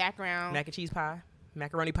and cheese background. Mac and cheese pie.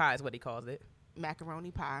 Macaroni pie is what he calls it.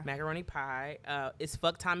 Macaroni pie. It's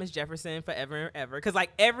fuck Thomas Jefferson forever and ever. Because like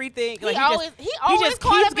everything, he always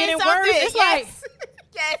keeps getting worse. It's like,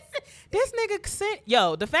 yes, this nigga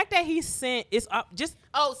sent the fact that he sent is just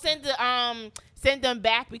send them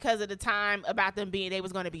back because of the time about them being they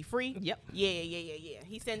was going to be free. Yep. Yeah.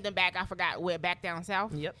 He sent them back. I forgot where, back down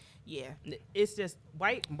south. Yep. Yeah. It's just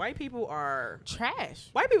white people are trash.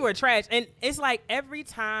 White people are trash, and it's like every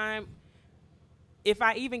time. If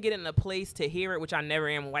I even get in a place to hear it, which I never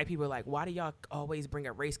am, white people are like, why do y'all always bring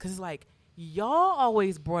up race? Because it's like, y'all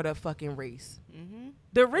always brought up fucking race. Mm-hmm.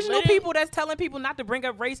 The original people that's telling people not to bring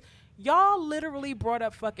up race, y'all literally brought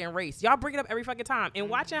up fucking race. Y'all bring it up every fucking time. And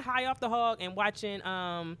watching High Off the Hog and watching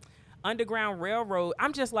Underground Railroad,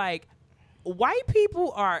 I'm just like, white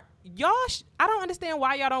people are, I don't understand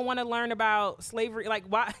why y'all don't want to learn about slavery. Like,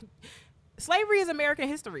 why? Slavery is American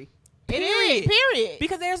history. Period.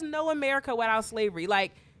 Because there's no America without slavery.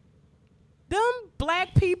 Like, them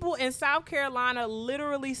black people in South Carolina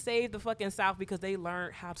literally saved the fucking South because they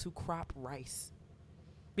learned how to crop rice.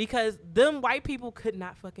 Because them white people could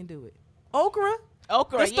not fucking do it. Okra.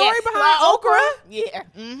 The story behind okra. Yeah.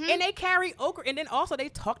 Mm-hmm. And they carry okra. And then also they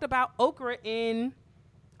talked about okra in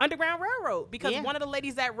Underground Railroad. Because one of the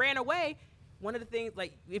ladies that ran away, one of the things,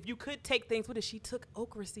 like, if you could take things with it, she took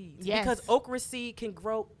okra seeds. Yes. Because okra seed can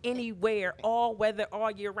grow anywhere, all weather,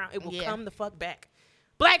 all year round. It will come the fuck back.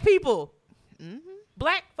 Black people. Mm-hmm.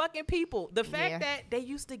 Black fucking people. The fact that they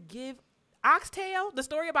used to give oxtail, the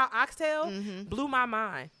story about oxtail blew my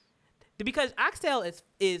mind. Because oxtail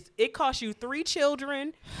is it costs you 3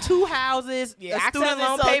 children, 2 houses, a student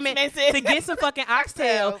loan payment to get some fucking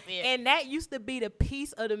oxtail. And that used to be the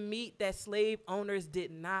piece of the meat that slave owners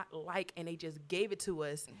did not like, and they just gave it to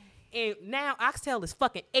us. And now oxtail is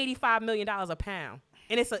fucking $85 million a pound.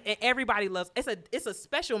 And and everybody loves it's a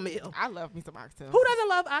special meal. I love me some oxtail. Who doesn't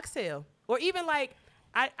love oxtail? Or even like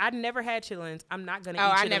I never had chitlins. I'm not gonna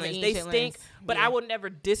eat chitlins. They stink, but I will never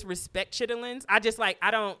disrespect chitlins. I just like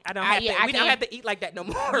I don't have to. We don't have to eat like that no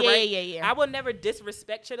more. Right? Yeah. I will never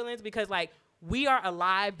disrespect chitlins because like we are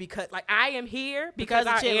alive because like I am here because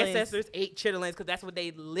our ancestors ate chitlins because that's what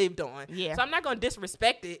they lived on. Yeah. So I'm not gonna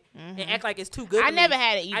disrespect it and act like it's too good. I never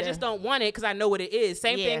had it either. I just don't want it because I know what it is.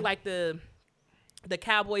 Same thing like the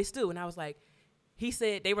cowboy stew, and I was like. He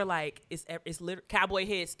said they were like it's cowboy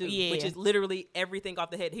head stew, which is literally everything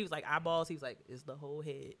off the head. He was like eyeballs. He was like it's the whole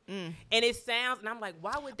head, and it sounds. And I'm like,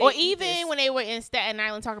 why would they? Or even when they were in Staten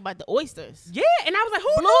Island talking about the oysters. Yeah, and I was like,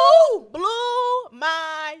 who blew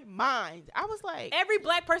my mind. I was like, every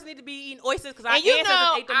black person need to be eating oysters because our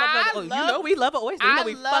ancestors ate them. We love an oyster.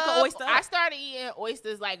 We fuck an oyster. I started eating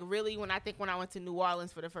oysters like really when I went to New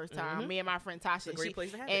Orleans for the first time. Me and my friend Tasha. It's a great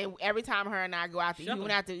place to have and every time her and I go out to eat, we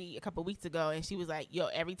went out to eat a couple weeks ago, and she was like, yo,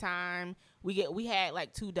 every time we had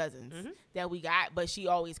like 2 dozens that we got, but she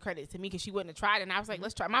always credits to me because she wouldn't have tried it, and I was like,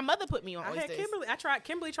 let's try. My mother put me on oysters.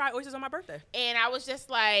 Kimberly tried oysters on my birthday, and I was just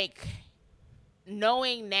like,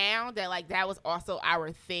 knowing now that like that was also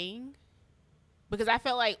our thing, because I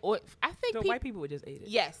felt like white people would just ate it.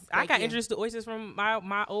 Yes, I got introduced to oysters from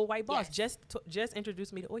my old white boss. Just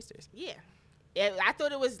introduced me to oysters. Yeah, I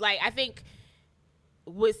thought it was like I think.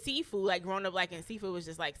 With seafood, like growing up, like in seafood was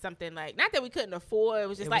just like something like not that we couldn't afford. It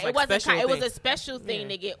was just it was a special thing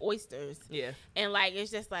to get oysters. Yeah, and like it's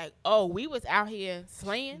just like we was out here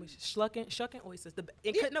slaying, shucking oysters.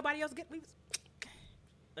 Couldn't nobody else get. We was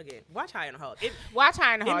again. Watch High on the Hog. Watch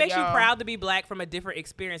High on the Hog. It makes you proud to be black from a different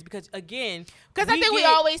experience because I think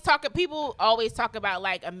people always talk about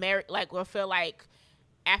like America, like we'll feel like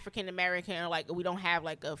African American or like we don't have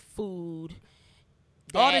like a food.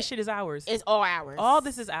 All this shit is ours. It's all ours. All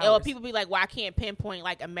this is ours. Or people be like, well, I can't pinpoint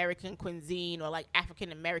like American cuisine or like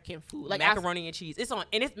African American food. Like macaroni and cheese. It's on,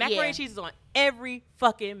 and macaroni and cheese is on every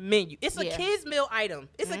fucking menu. It's a kid's meal item.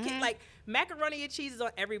 It's a kid like macaroni and cheese is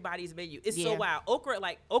on everybody's menu. It's so wild.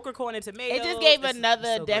 Okra, corn, and tomatoes.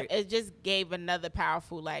 It just gave another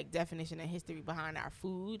powerful like definition and history behind our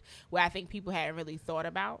food, where I think people hadn't really thought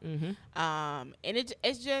about. And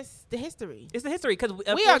it's just the history. It's the history because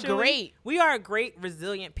we are great. We are a great,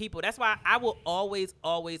 resilient people. That's why I will always,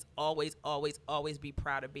 always, always, always, always be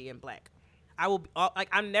proud of being black. I will like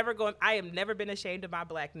I have never been ashamed of my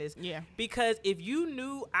blackness. Yeah. Because if you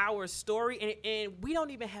knew our story, and we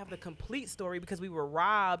don't even have the complete story because we were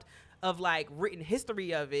robbed of like written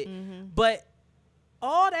history of it, but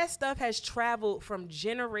all that stuff has traveled from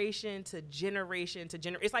generation to generation to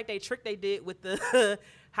generation. It's like they did with the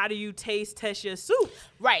how do you test your soup?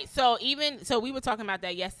 Right. So we were talking about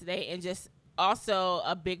that yesterday, and just also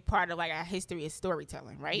a big part of like our history is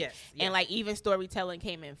storytelling, right? Yes. And like even storytelling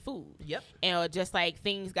came in food. Yep. And just like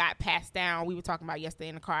things got passed down. We were talking about yesterday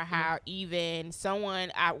in the car how even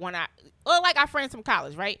someone like our friends from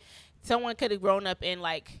college, right? Someone could have grown up in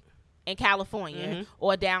California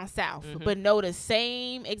or down south, but know the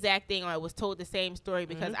same exact thing, or was told the same story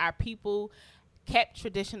because our people kept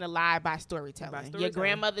tradition alive by storytelling. Your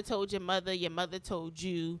grandmother told your mother told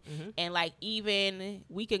you, and like even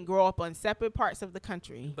we can grow up on separate parts of the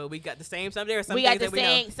country, but we got the same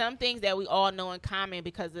some things that we all know in common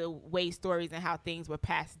because of the way stories and how things were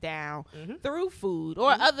passed down through food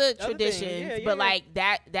or other traditions. But like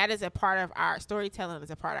that is a part of our storytelling, is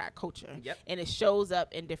a part of our culture. Yep. And it shows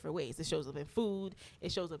up in different ways. It shows up in food,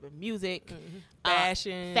 it shows up in music,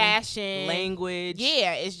 fashion, language,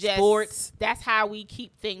 it's just sports. That's how we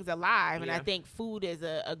keep things alive. And I think food is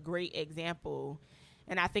a great example.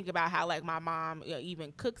 And I think about how like my mom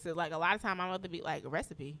even cooks it. Like a lot of time my mother be like, a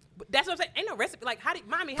recipe. But that's what I'm saying. Ain't no recipe. Like can you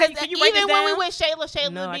write this down? Even when we with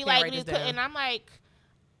Shayla no, would be like, and I'm like,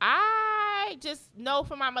 I just know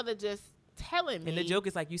from my mother just telling me. And the joke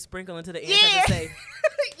is like you sprinkle into the end to say,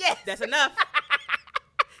 yes, that's enough.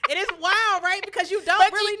 It is wild, right? Because you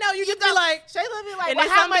don't really know. You just be like, Shayla be like, well,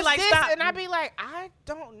 how much like, this? Stop. And I be like, I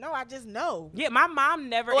don't know. I just know. Yeah, my mom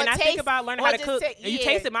never, and I think about learning how to cook. And you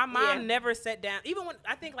taste it. My mom never sat down. Even when,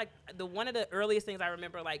 I think like one of the earliest things I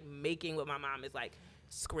remember like making with my mom is like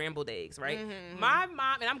scrambled eggs, right? My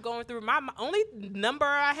mom, and I'm going through, my only number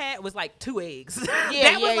I had was like 2 eggs.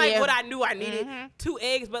 That was like what I knew I needed. 2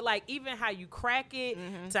 eggs, but like even how you crack it,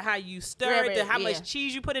 to how you stir it, to how much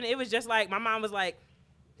cheese you put in it, it was just like, my mom was like,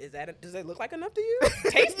 does it look like enough to you?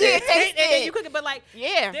 Taste it. And then you cook it. But like,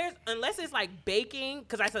 there's, unless it's like baking,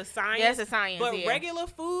 because that's a science. Yeah, it's a science. But regular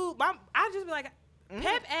food, I just be like,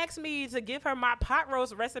 Pep asked me to give her my pot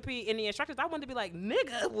roast recipe in the instructions. I wanted to be like,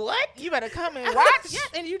 nigga, what? You better come and watch. Yes,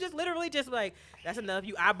 and you just literally just like, that's enough.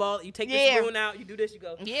 You eyeball it. You take the spoon out. You do this. You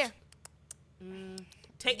go. Yeah. And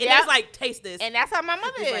it's like, taste this. And that's how my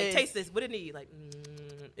mother is. Like, taste this. What it need? Like,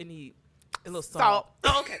 it need a little salt.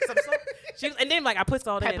 Oh, okay. Some salt. And then like I put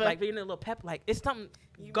salt in it, like a little pepper, like it's something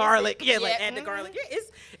garlic. Yeah, like add the garlic. Yeah,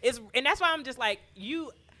 it's and that's why I'm just like you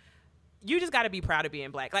just got to be proud of being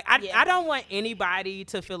black. Like I don't want anybody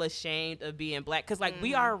to feel ashamed of being black, because like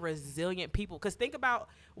we are resilient people. Because think about,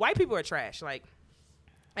 white people are trash. Like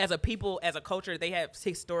as a people, as a culture, they have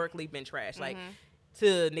historically been trash. Like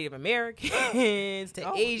to Native Americans,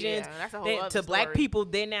 to Asians, to black people,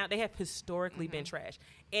 they have historically been trash.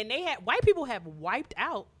 And white people have wiped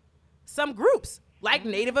out some groups like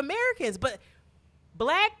Native Americans, but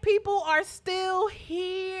black people are still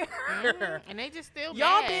here. And they just still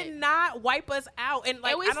y'all mad. Did not wipe us out. And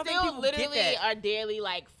like, and we I don't still think people literally get that. are daily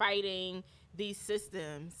like fighting these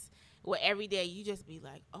systems where every day you just be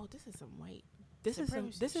like, oh, this is some white. This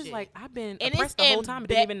is like, I've been oppressed the whole time and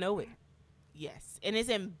didn't even know it. Yes. And it's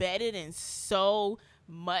embedded in so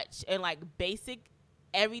much, and like basic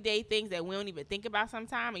everyday things that we don't even think about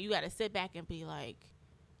sometimes, and you got to sit back and be like,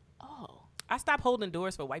 oh. I stopped holding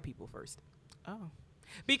doors for white people first. Oh.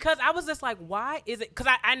 Because I was just like, why is it?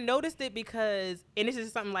 Because I noticed it because, and this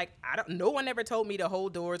is something like, no one ever told me to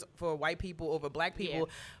hold doors for white people over black people.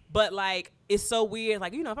 Yeah. But like, it's so weird.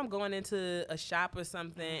 Like, you know, if I'm going into a shop or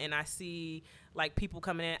something and I see like people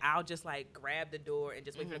coming in, I'll just like grab the door and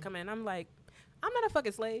just wait for them to come in. And I'm like, I'm not a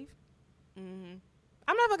fucking slave. I'm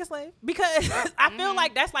not a fucking slave. Because I feel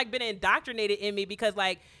like that's like been indoctrinated in me, because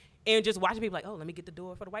like, and just watching people like, oh, let me get the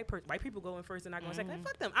door for the white person. White people going first and I going second. Like,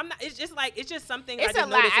 fuck them. I'm not. It's just like, it's just something. It's I just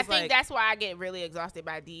a lot. I think like, that's why I get really exhausted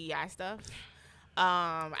by DEI stuff.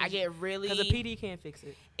 I get really, because the PD can't fix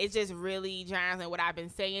it. It's just really drowning. What I've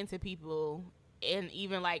been saying to people, and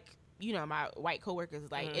even like, you know, my white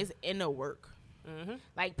coworkers, like it's inner work.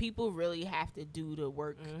 Like people really have to do the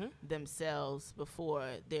work themselves before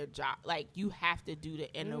their job. Like you have to do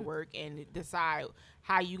the inner work and decide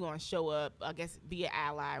how you gonna show up. I guess be an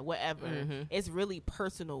ally, whatever. It's really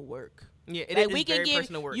personal work. Yeah, it is very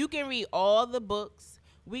personal work. You can read all the books.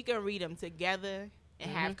 We can read them together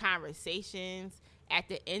and have conversations. At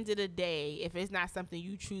the end of the day, if it's not something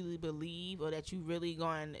you truly believe or that you really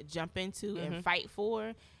going to jump into and fight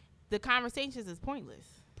for, the conversations is pointless.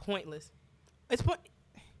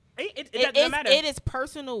 It doesn't matter. It is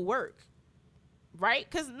personal work. right?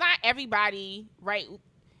 Because not everybody, right?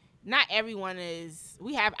 Not everyone is.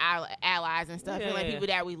 We have allies and stuff, and like people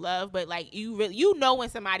that we love. But like you know when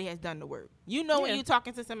somebody has done the work. You know when you're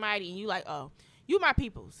talking to somebody and you like, oh, you my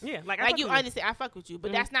peoples. Yeah, like you understand. I fuck with you,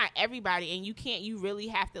 but that's not everybody, and you can't. You really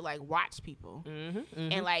have to like watch people,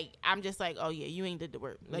 and like I'm just like, oh yeah, you ain't did the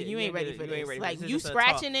work. Like you ain't ready for this. Like you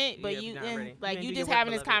scratching it, but you like you just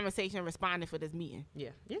having this conversation, responding for this meeting. Yeah,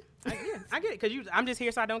 I get it because I'm just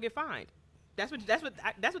here so I don't get fined. That's what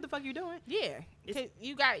the fuck you doing. Yeah, cause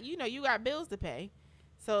you got bills to pay,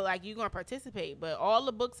 so like you gonna participate. But all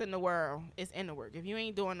the books in the world is in the work. If you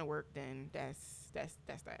ain't doing the work, then that's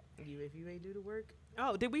that. If you ain't do the work.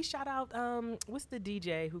 Oh, did we shout out what's the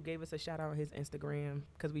DJ who gave us a shout out on his Instagram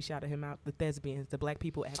because we shouted him out, the thespians, the black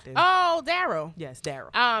people acting. Oh, Daryl. Yes, Daryl.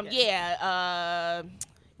 Yeah.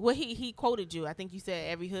 Well, he quoted you. I think you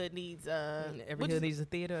said every hood needs every hood needs a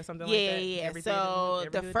theater or something like that. Yeah. Every so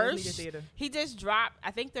the first he just dropped. I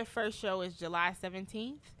think the first show is July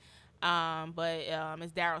 17th. But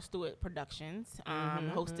it's Daryl Stewart Productions.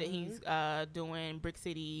 Hosted. He's doing Brick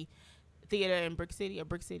City Theater in Brick City.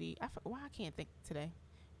 I can't think today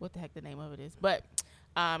what the heck the name of it is. But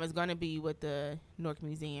it's going to be with the Newark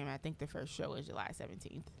Museum. I think the first show is July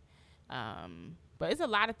 17th. But it's a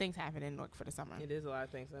lot of things happening in Newark for the summer. It is a lot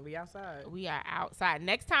of things. And we outside. We are outside.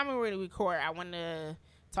 Next time we're going to record, I want to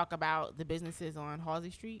talk about the businesses on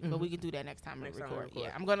Halsey Street. But we can do that next time we record.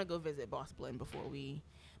 Yeah, I'm going to go visit Boss Blend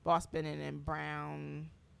Boss Blend and Brown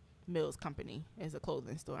Mills Company is a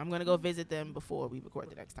clothing store. I'm going to go visit them before we record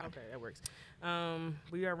the next time. Okay, that works.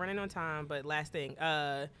 We are running on time, but last thing.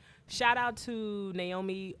 Shout out to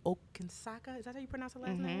Naomi Okansaka. Is that how you pronounce her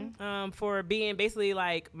last name? For being basically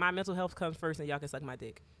like, my mental health comes first and y'all can suck my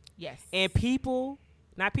dick. Yes. And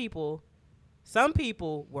some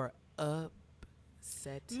people were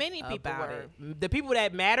upset. Many people about were. It. The people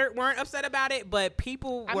that mattered weren't upset about it, but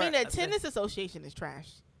people were the tennis association is trash.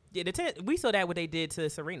 Yeah, we saw that what they did to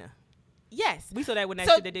Serena. Yes, we saw that when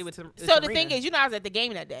shit they did with Serena. So the thing is, I was at the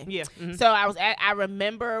game that day. Yeah. So I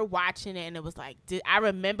remember watching it, and it was like, I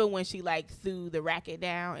remember when she like threw the racket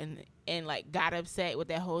down and like got upset with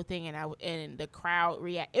that whole thing, and the crowd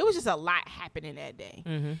react. It was just a lot happening that day,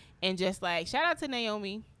 and just like shout out to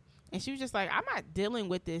Naomi, and she was just like, I'm not dealing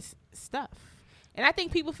with this stuff, and I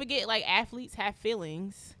think people forget like athletes have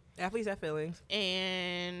feelings.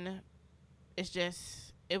 And it's just.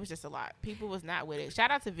 It was just a lot. People was not with it. Shout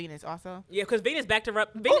out to Venus also. Yeah, because Venus backed her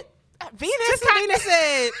up. Venus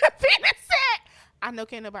said, I know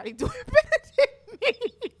can't nobody do it better than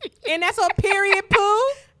me. And that's on period,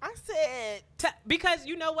 Pooh. I said. Because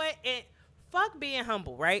you know what? Fuck being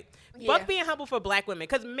humble, right? Yeah. Fuck being humble for black women.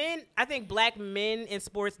 Because I think black men in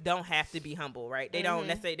sports don't have to be humble, right? They don't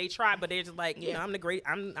necessarily, they try, but they're just like, you know, I'm the great,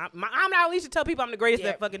 I'm not always to tell people I'm the greatest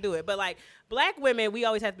that fucking do it. But like black women, we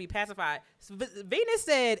always have to be pacified. So Venus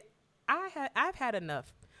said, I've had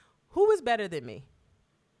enough. Who is better than me?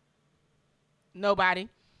 Nobody.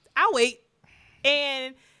 I'll wait.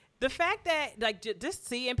 And the fact that like just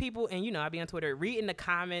seeing people, and you know, I be on Twitter reading the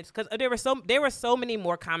comments, because there were so many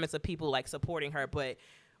more comments of people like supporting her, but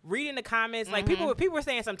reading the comments, like people were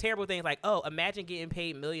saying some terrible things like, oh, imagine getting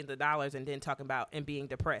paid millions of dollars and then talking about and being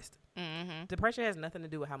depressed. Depression has nothing to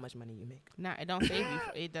do with how much money you make. Nah, it don't save you.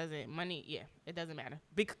 It doesn't. Money, yeah, it doesn't matter.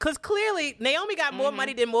 Because clearly Naomi got more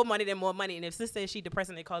money than more money than more money, and if sis says she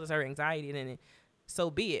depressed and it causes her anxiety, then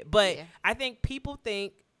so be it. But I think people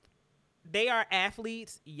think they are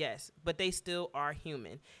athletes, yes, but they still are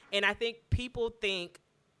human. And I think people think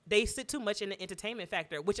they sit too much in the entertainment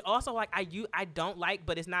factor, which also like I don't like,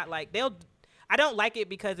 but it's not like I don't like it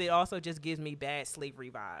because it also just gives me bad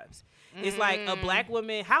slavery vibes. It's like a black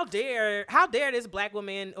woman, how dare this black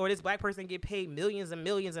woman or this black person get paid millions and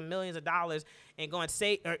millions and millions of dollars and going to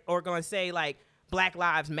say or going to say like Black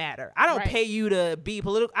Lives Matter. I don't pay you to be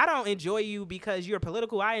political. I don't enjoy you because you're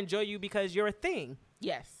political. I enjoy you because you're a thing.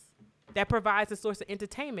 Yes. That provides a source of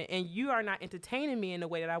entertainment, and you are not entertaining me in the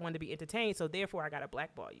way that I want to be entertained, so therefore I got to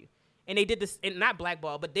blackball you. And they did this, and not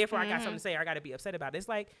blackball, but therefore I got something to say, or I got to be upset about it. It's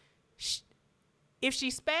like, if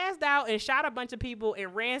she spazzed out and shot a bunch of people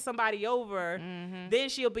and ran somebody over, then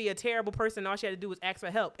she'll be a terrible person. All she had to do was ask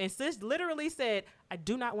for help. And sis literally said, I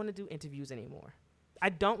do not want to do interviews anymore. I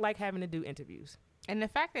don't like having to do interviews. And the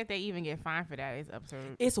fact that they even get fined for that is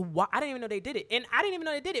absurd. It's wild. I didn't even know they did it. And I didn't even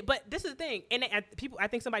know they did it. But this is the thing. And I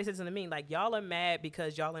think somebody said something to me, like, y'all are mad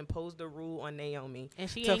because y'all imposed the rule on Naomi and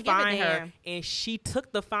she to ain't fine her. And she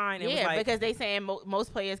took the fine. And was like, because they saying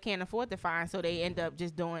most players can't afford the fine, so they end up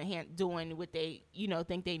just doing what they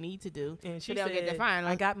think they need to do. And she so they'll get the fine.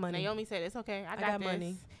 I got money. Naomi said, it's okay. I got this.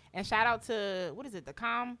 Money. And shout out to, what is it, the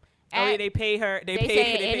Calm They pay her. They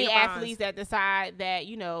pay any athletes that decide that,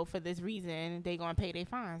 you know, for this reason they gonna pay their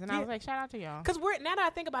fines. And I was like, shout out to y'all. Because now that I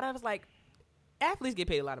think about it, I was like, athletes get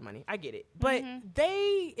paid a lot of money. I get it, but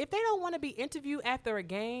if they don't want to be interviewed after a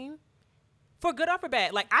game, for good or for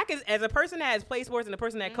bad, like I can, as a person that has played sports and a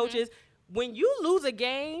person that coaches, when you lose a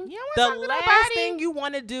game, the last thing you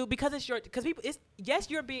want to do, because people, yes,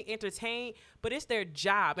 you're being entertained, but it's their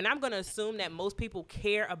job. And I'm going to assume that most people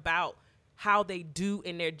care about how they do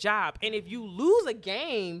in their job. And if you lose a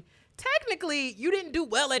game, technically you didn't do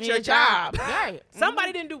well at your job. Right.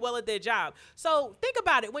 Somebody didn't do well at their job. So think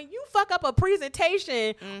about it. When you fuck up a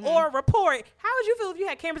presentation or a report, how would you feel if you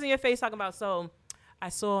had cameras in your face talking about, so I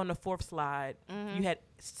saw on the 4th slide, you had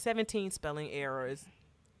 17 spelling errors.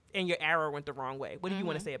 And your arrow went the wrong way. What do you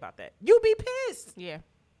want to say about that? You be pissed. Yeah.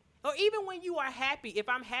 Or even when you are happy, if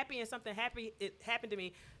I'm happy and something it happened to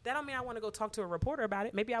me, that don't mean I want to go talk to a reporter about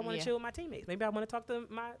it. Maybe I want to chill with my teammates. Maybe I want to talk to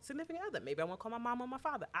my significant other. Maybe I want to call my mom or my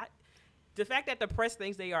father. The fact that the press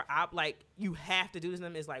thinks they are like you have to do this to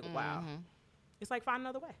them is like, wow. It's like find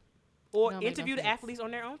another way. Or interview the athletes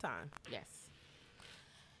on their own time. Yes.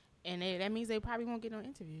 And that means they probably won't get no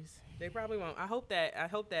interviews. They probably won't. I hope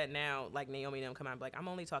that now, like Naomi and them come out and be like, I'm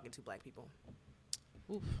only talking to black people.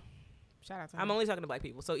 Oof. Shout out to I'm only talking to black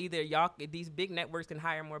people. So either these big networks can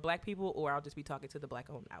hire more black people, or I'll just be talking to the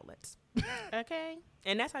black-owned outlets. Okay.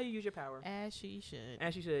 And that's how you use your power. As she should.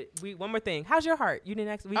 As you should. One more thing. How's your heart? You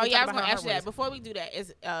didn't ask. I was going to ask you that. Before we do that,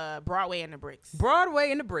 it's Broadway and the Bricks.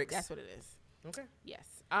 Broadway and the Bricks. That's what it is. Okay. Yes.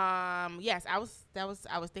 Yes. I was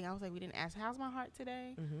thinking. I was like, we didn't ask. How's my heart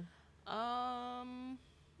today? I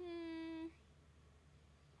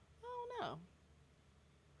don't know.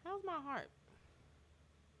 How's my heart?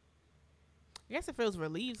 I guess it feels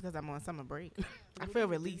relieved because I'm on summer break. I feel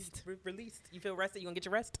released. Released. You feel rested? You gonna get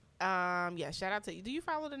your rest? Yeah. Shout out to you. Do you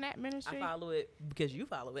follow the Nat Ministry? I follow it because you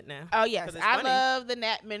follow it now. Oh yes, I love the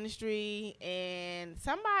Nat Ministry. And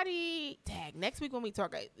somebody next week when we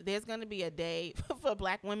talk, there's gonna be a day for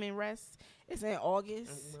Black women rest. It's in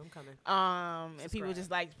August. I'm coming. And people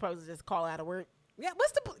just like supposed to just call out of work. Yeah,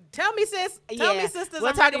 tell me, sis. Tell me, sisters.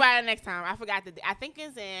 We'll talk about it next time. I forgot I think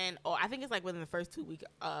it's like within the first 2 weeks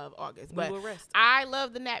of August. But I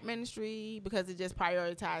love the Nat Ministry because it just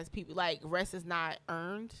prioritizes people. Like, rest is not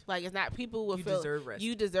earned. Like, it's not people will feel deserve rest.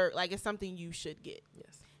 You deserve, like, it's something you should get.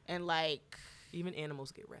 Yes. And like, even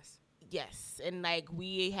animals get rest. Yes, and like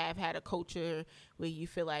we have had a culture where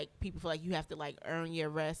people feel like you have to like earn your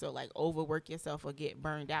rest or like overwork yourself or get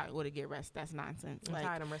burned out in order to get rest. That's nonsense. I'm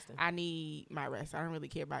tired. I'm resting. I need my rest. I don't really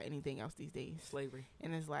care about anything else these days. Slavery.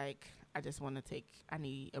 And it's like I just want to I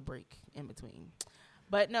need a break in between.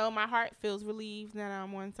 But no, my heart feels relieved that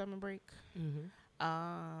I'm on summer break, and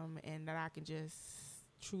that I can just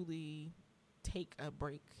truly take a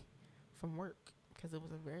break from work because it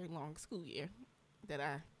was a very long school year that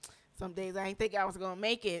some days I didn't think I was going to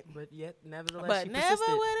make it. But yet, nevertheless, she persisted.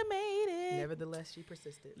 Never would have made it. Nevertheless, she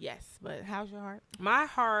persisted. Yes, but how's your heart? My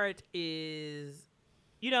heart is,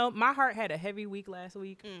 my heart had a heavy week last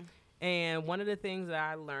week. And one of the things that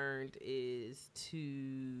I learned is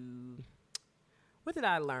what did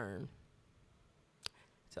I learn?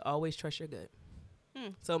 To always trust your gut.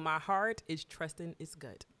 So my heart is trusting its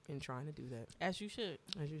gut and trying to do that. As you should.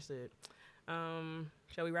 As you said.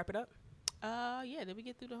 Shall we wrap it up? Yeah. Did we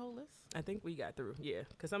get through the whole list? I think we got through. Yeah,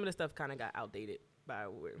 because some of the stuff kind of got outdated by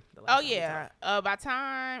the last. Oh yeah. By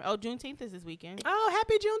time. Juneteenth is this weekend. Oh,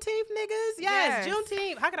 happy Juneteenth, niggas! Yes,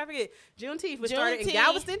 Juneteenth. How could I forget? Juneteenth was started in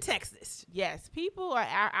Galveston, Texas. Yes, people are.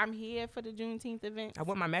 I'm here for the Juneteenth event. I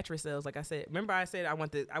want my mattress sales, like I said. Remember, I said I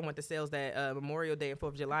want the sales that Memorial Day and 4th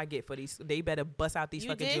of July get for these. They better bust out these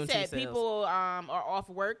fucking Juneteenth sales. People are off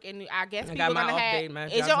work, and I guess people got my gonna off have.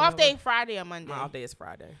 Day, Is your off day Friday or Monday? My off day is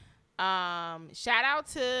Friday. Shout out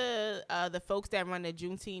to the folks that run the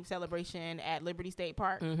Juneteenth celebration at Liberty State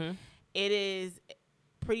Park. It is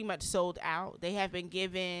pretty much sold out. They have been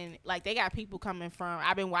given, like, they got people coming from,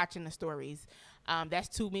 I've been watching the stories. That's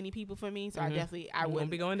too many people for me, so I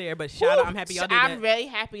wouldn't be going there. But shout out, I'm happy y'all did that. I'm very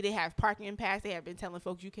happy they have parking pass. They have been telling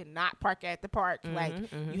folks you cannot park at the park.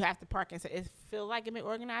 You have to park, and so it feels like it been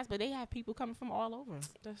organized, but they have people coming from all over.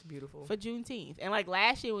 That's beautiful for Juneteenth. And like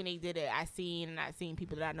last year when they did it, I seen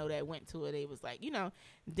people that I know that went to it. It was like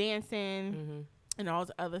dancing and all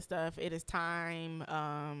the other stuff. It is time.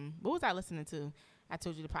 What was I listening to? I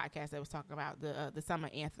told you the podcast that was talking about the summer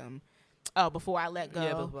anthem. Oh, Before I Let Go.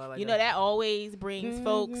 Yeah, Before I Let You Go. know, that always brings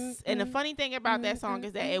folks. And the funny thing about that song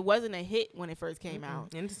is that it wasn't a hit when it first came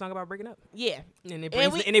out. And it's a song about breaking up. Yeah. And it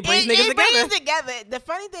brings niggas together. The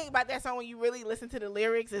funny thing about that song, when you really listen to the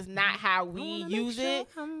lyrics, is not how we use it.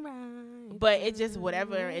 But it just,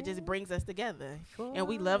 whatever, it just brings us together. And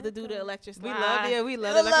we love to do the electric slide. We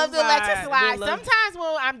love the electric slide. Sometimes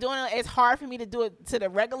when I'm doing it, it's hard for me to do it to the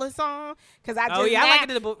regular song. Because I just,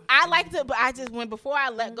 I like to, but I just, Before I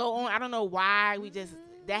Let Go on, I don't know why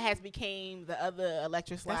that has became the other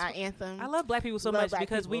electric slide anthem. I love black people so much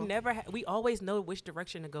because we always know which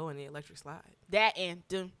direction to go in the electric slide. That and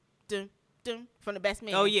dum dum dum from The Best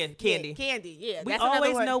Man. Oh yeah, Candy. Yeah, Candy. Yeah, we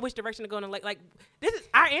always know which direction to go in. Like this is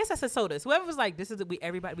our ancestors told us. Whoever was like, this is we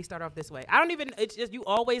start off this way. I don't even. It's just you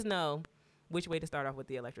always know which way to start off with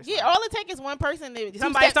the electric slide. Yeah, all it takes is one person.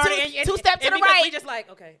 Somebody started two steps to the right. We just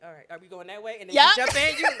like, okay, all right, are we going that way? And then you jump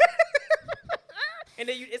in. And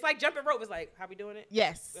then it's like jumping rope. It's like, how we doing it?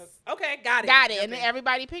 Yes. Okay, got it. And then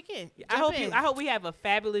everybody pick in. I hope we have a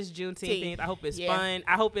fabulous Juneteenth thing. I hope it's fun.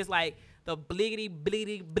 I hope it's like the bliggity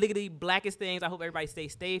blackest things. I hope everybody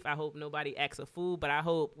stays safe. I hope nobody acts a fool. But I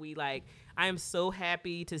hope I am so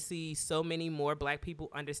happy to see so many more black people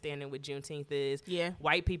understanding what Juneteenth is. Yeah.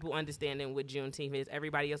 White people understanding what Juneteenth is.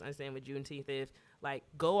 Everybody else understanding what Juneteenth is. Like,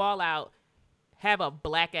 go all out. Have a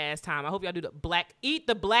black ass time. I hope y'all do eat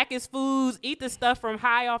the blackest foods, eat the stuff from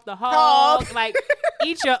high off the hog. Like,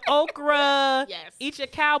 eat your okra, eat your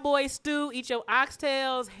cowboy stew, eat your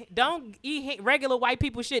oxtails. Don't eat regular white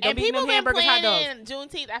people shit. Don't be eating them hamburgers, hot dogs.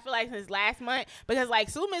 Juneteenth, I feel like since last month, because like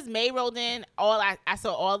soon as May rolled in, I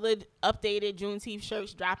saw all the updated Juneteenth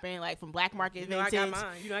shirts dropping, like from Black Market Vintage. I got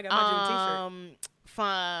mine. I got my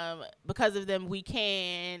Juneteenth shirt. Because of them, we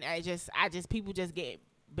can. People just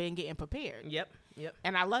been getting prepared. Yep.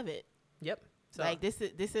 And I love it. Yep. So, like this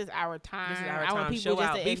is our time. I want people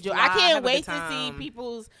just to enjoy. I can't wait to see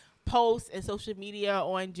people's posts and social media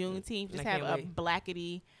on Juneteenth. Just have a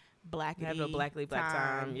blackity have a black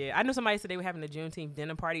time. Yeah, I know somebody said they were having a Juneteenth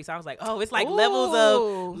dinner party, so I was like, oh, it's like levels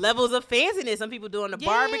of fanciness. Some people doing a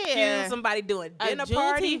barbecue, somebody doing dinner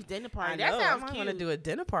party. That sounds cute. I want to do a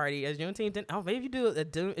dinner party as Juneteenth. Oh, maybe you do a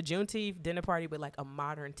Juneteenth dinner party with like a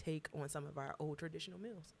modern take on some of our old traditional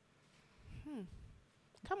meals.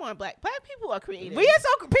 Come on, black people are creative.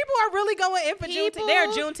 People are really going in for Juneteenth. There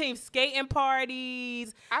are Juneteenth skating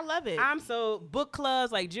parties. I love it. Book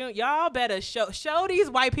clubs like June. Y'all better show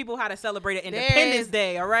these white people how to celebrate Independence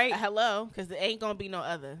Day. All right. Hello, because there ain't gonna be no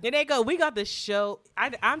other. There they go. We got the show.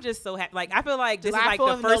 I'm just so happy. Like I feel like this is like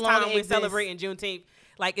the first time we're celebrating Juneteenth.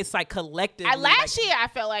 Like it's like collective. Last year I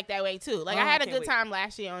felt like that way too. Like I had a good time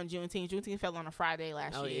last year on Juneteenth. Juneteenth fell on a Friday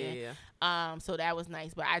last year. Yeah. So that was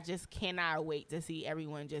nice. But I just cannot wait to see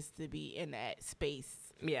everyone just to be in that space.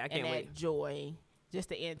 Yeah, I can't wait. That joy, just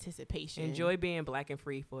the anticipation. Enjoy being black and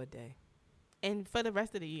free for a day. And for the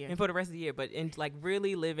rest of the year. But like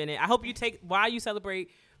really living it. I hope you while you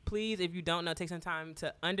celebrate. Please, if you don't know, take some time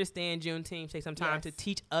to understand Juneteenth. Take some time to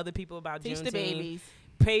teach other people about Juneteenth. Teach the babies.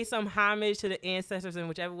 Pay some homage to the ancestors in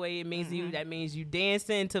whichever way it means to you. That means you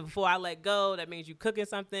dancing to Before I Let Go. That means you cooking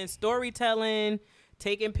something, storytelling,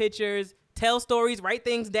 taking pictures, tell stories, write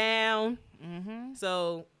things down.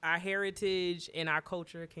 So our heritage and our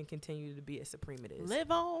culture can continue to be as supreme it is.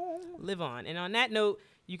 Live on. And on that note,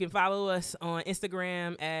 you can follow us on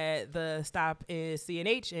Instagram at the Stop is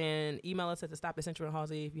CNH and email us at the Stop is Central and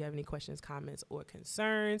Halsey if you have any questions, comments, or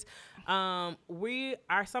concerns. Our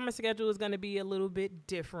summer schedule is going to be a little bit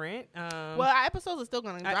different. Well, our episodes are still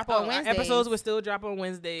going to drop on Wednesdays. Episodes will still drop on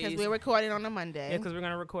Wednesdays because we're recording on a Monday. Yeah, because we're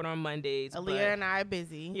going to record on Mondays. Aaliyah and I are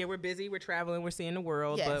busy. Yeah, we're busy. We're traveling. We're seeing the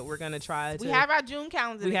world, but we're going to try to. We have our June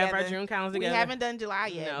calendar. We haven't done July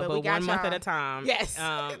yet, but we got 1 month at a time. Yes.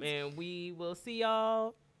 And we will see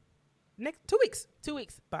y'all next 2 weeks. 2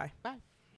 weeks. Bye. Bye.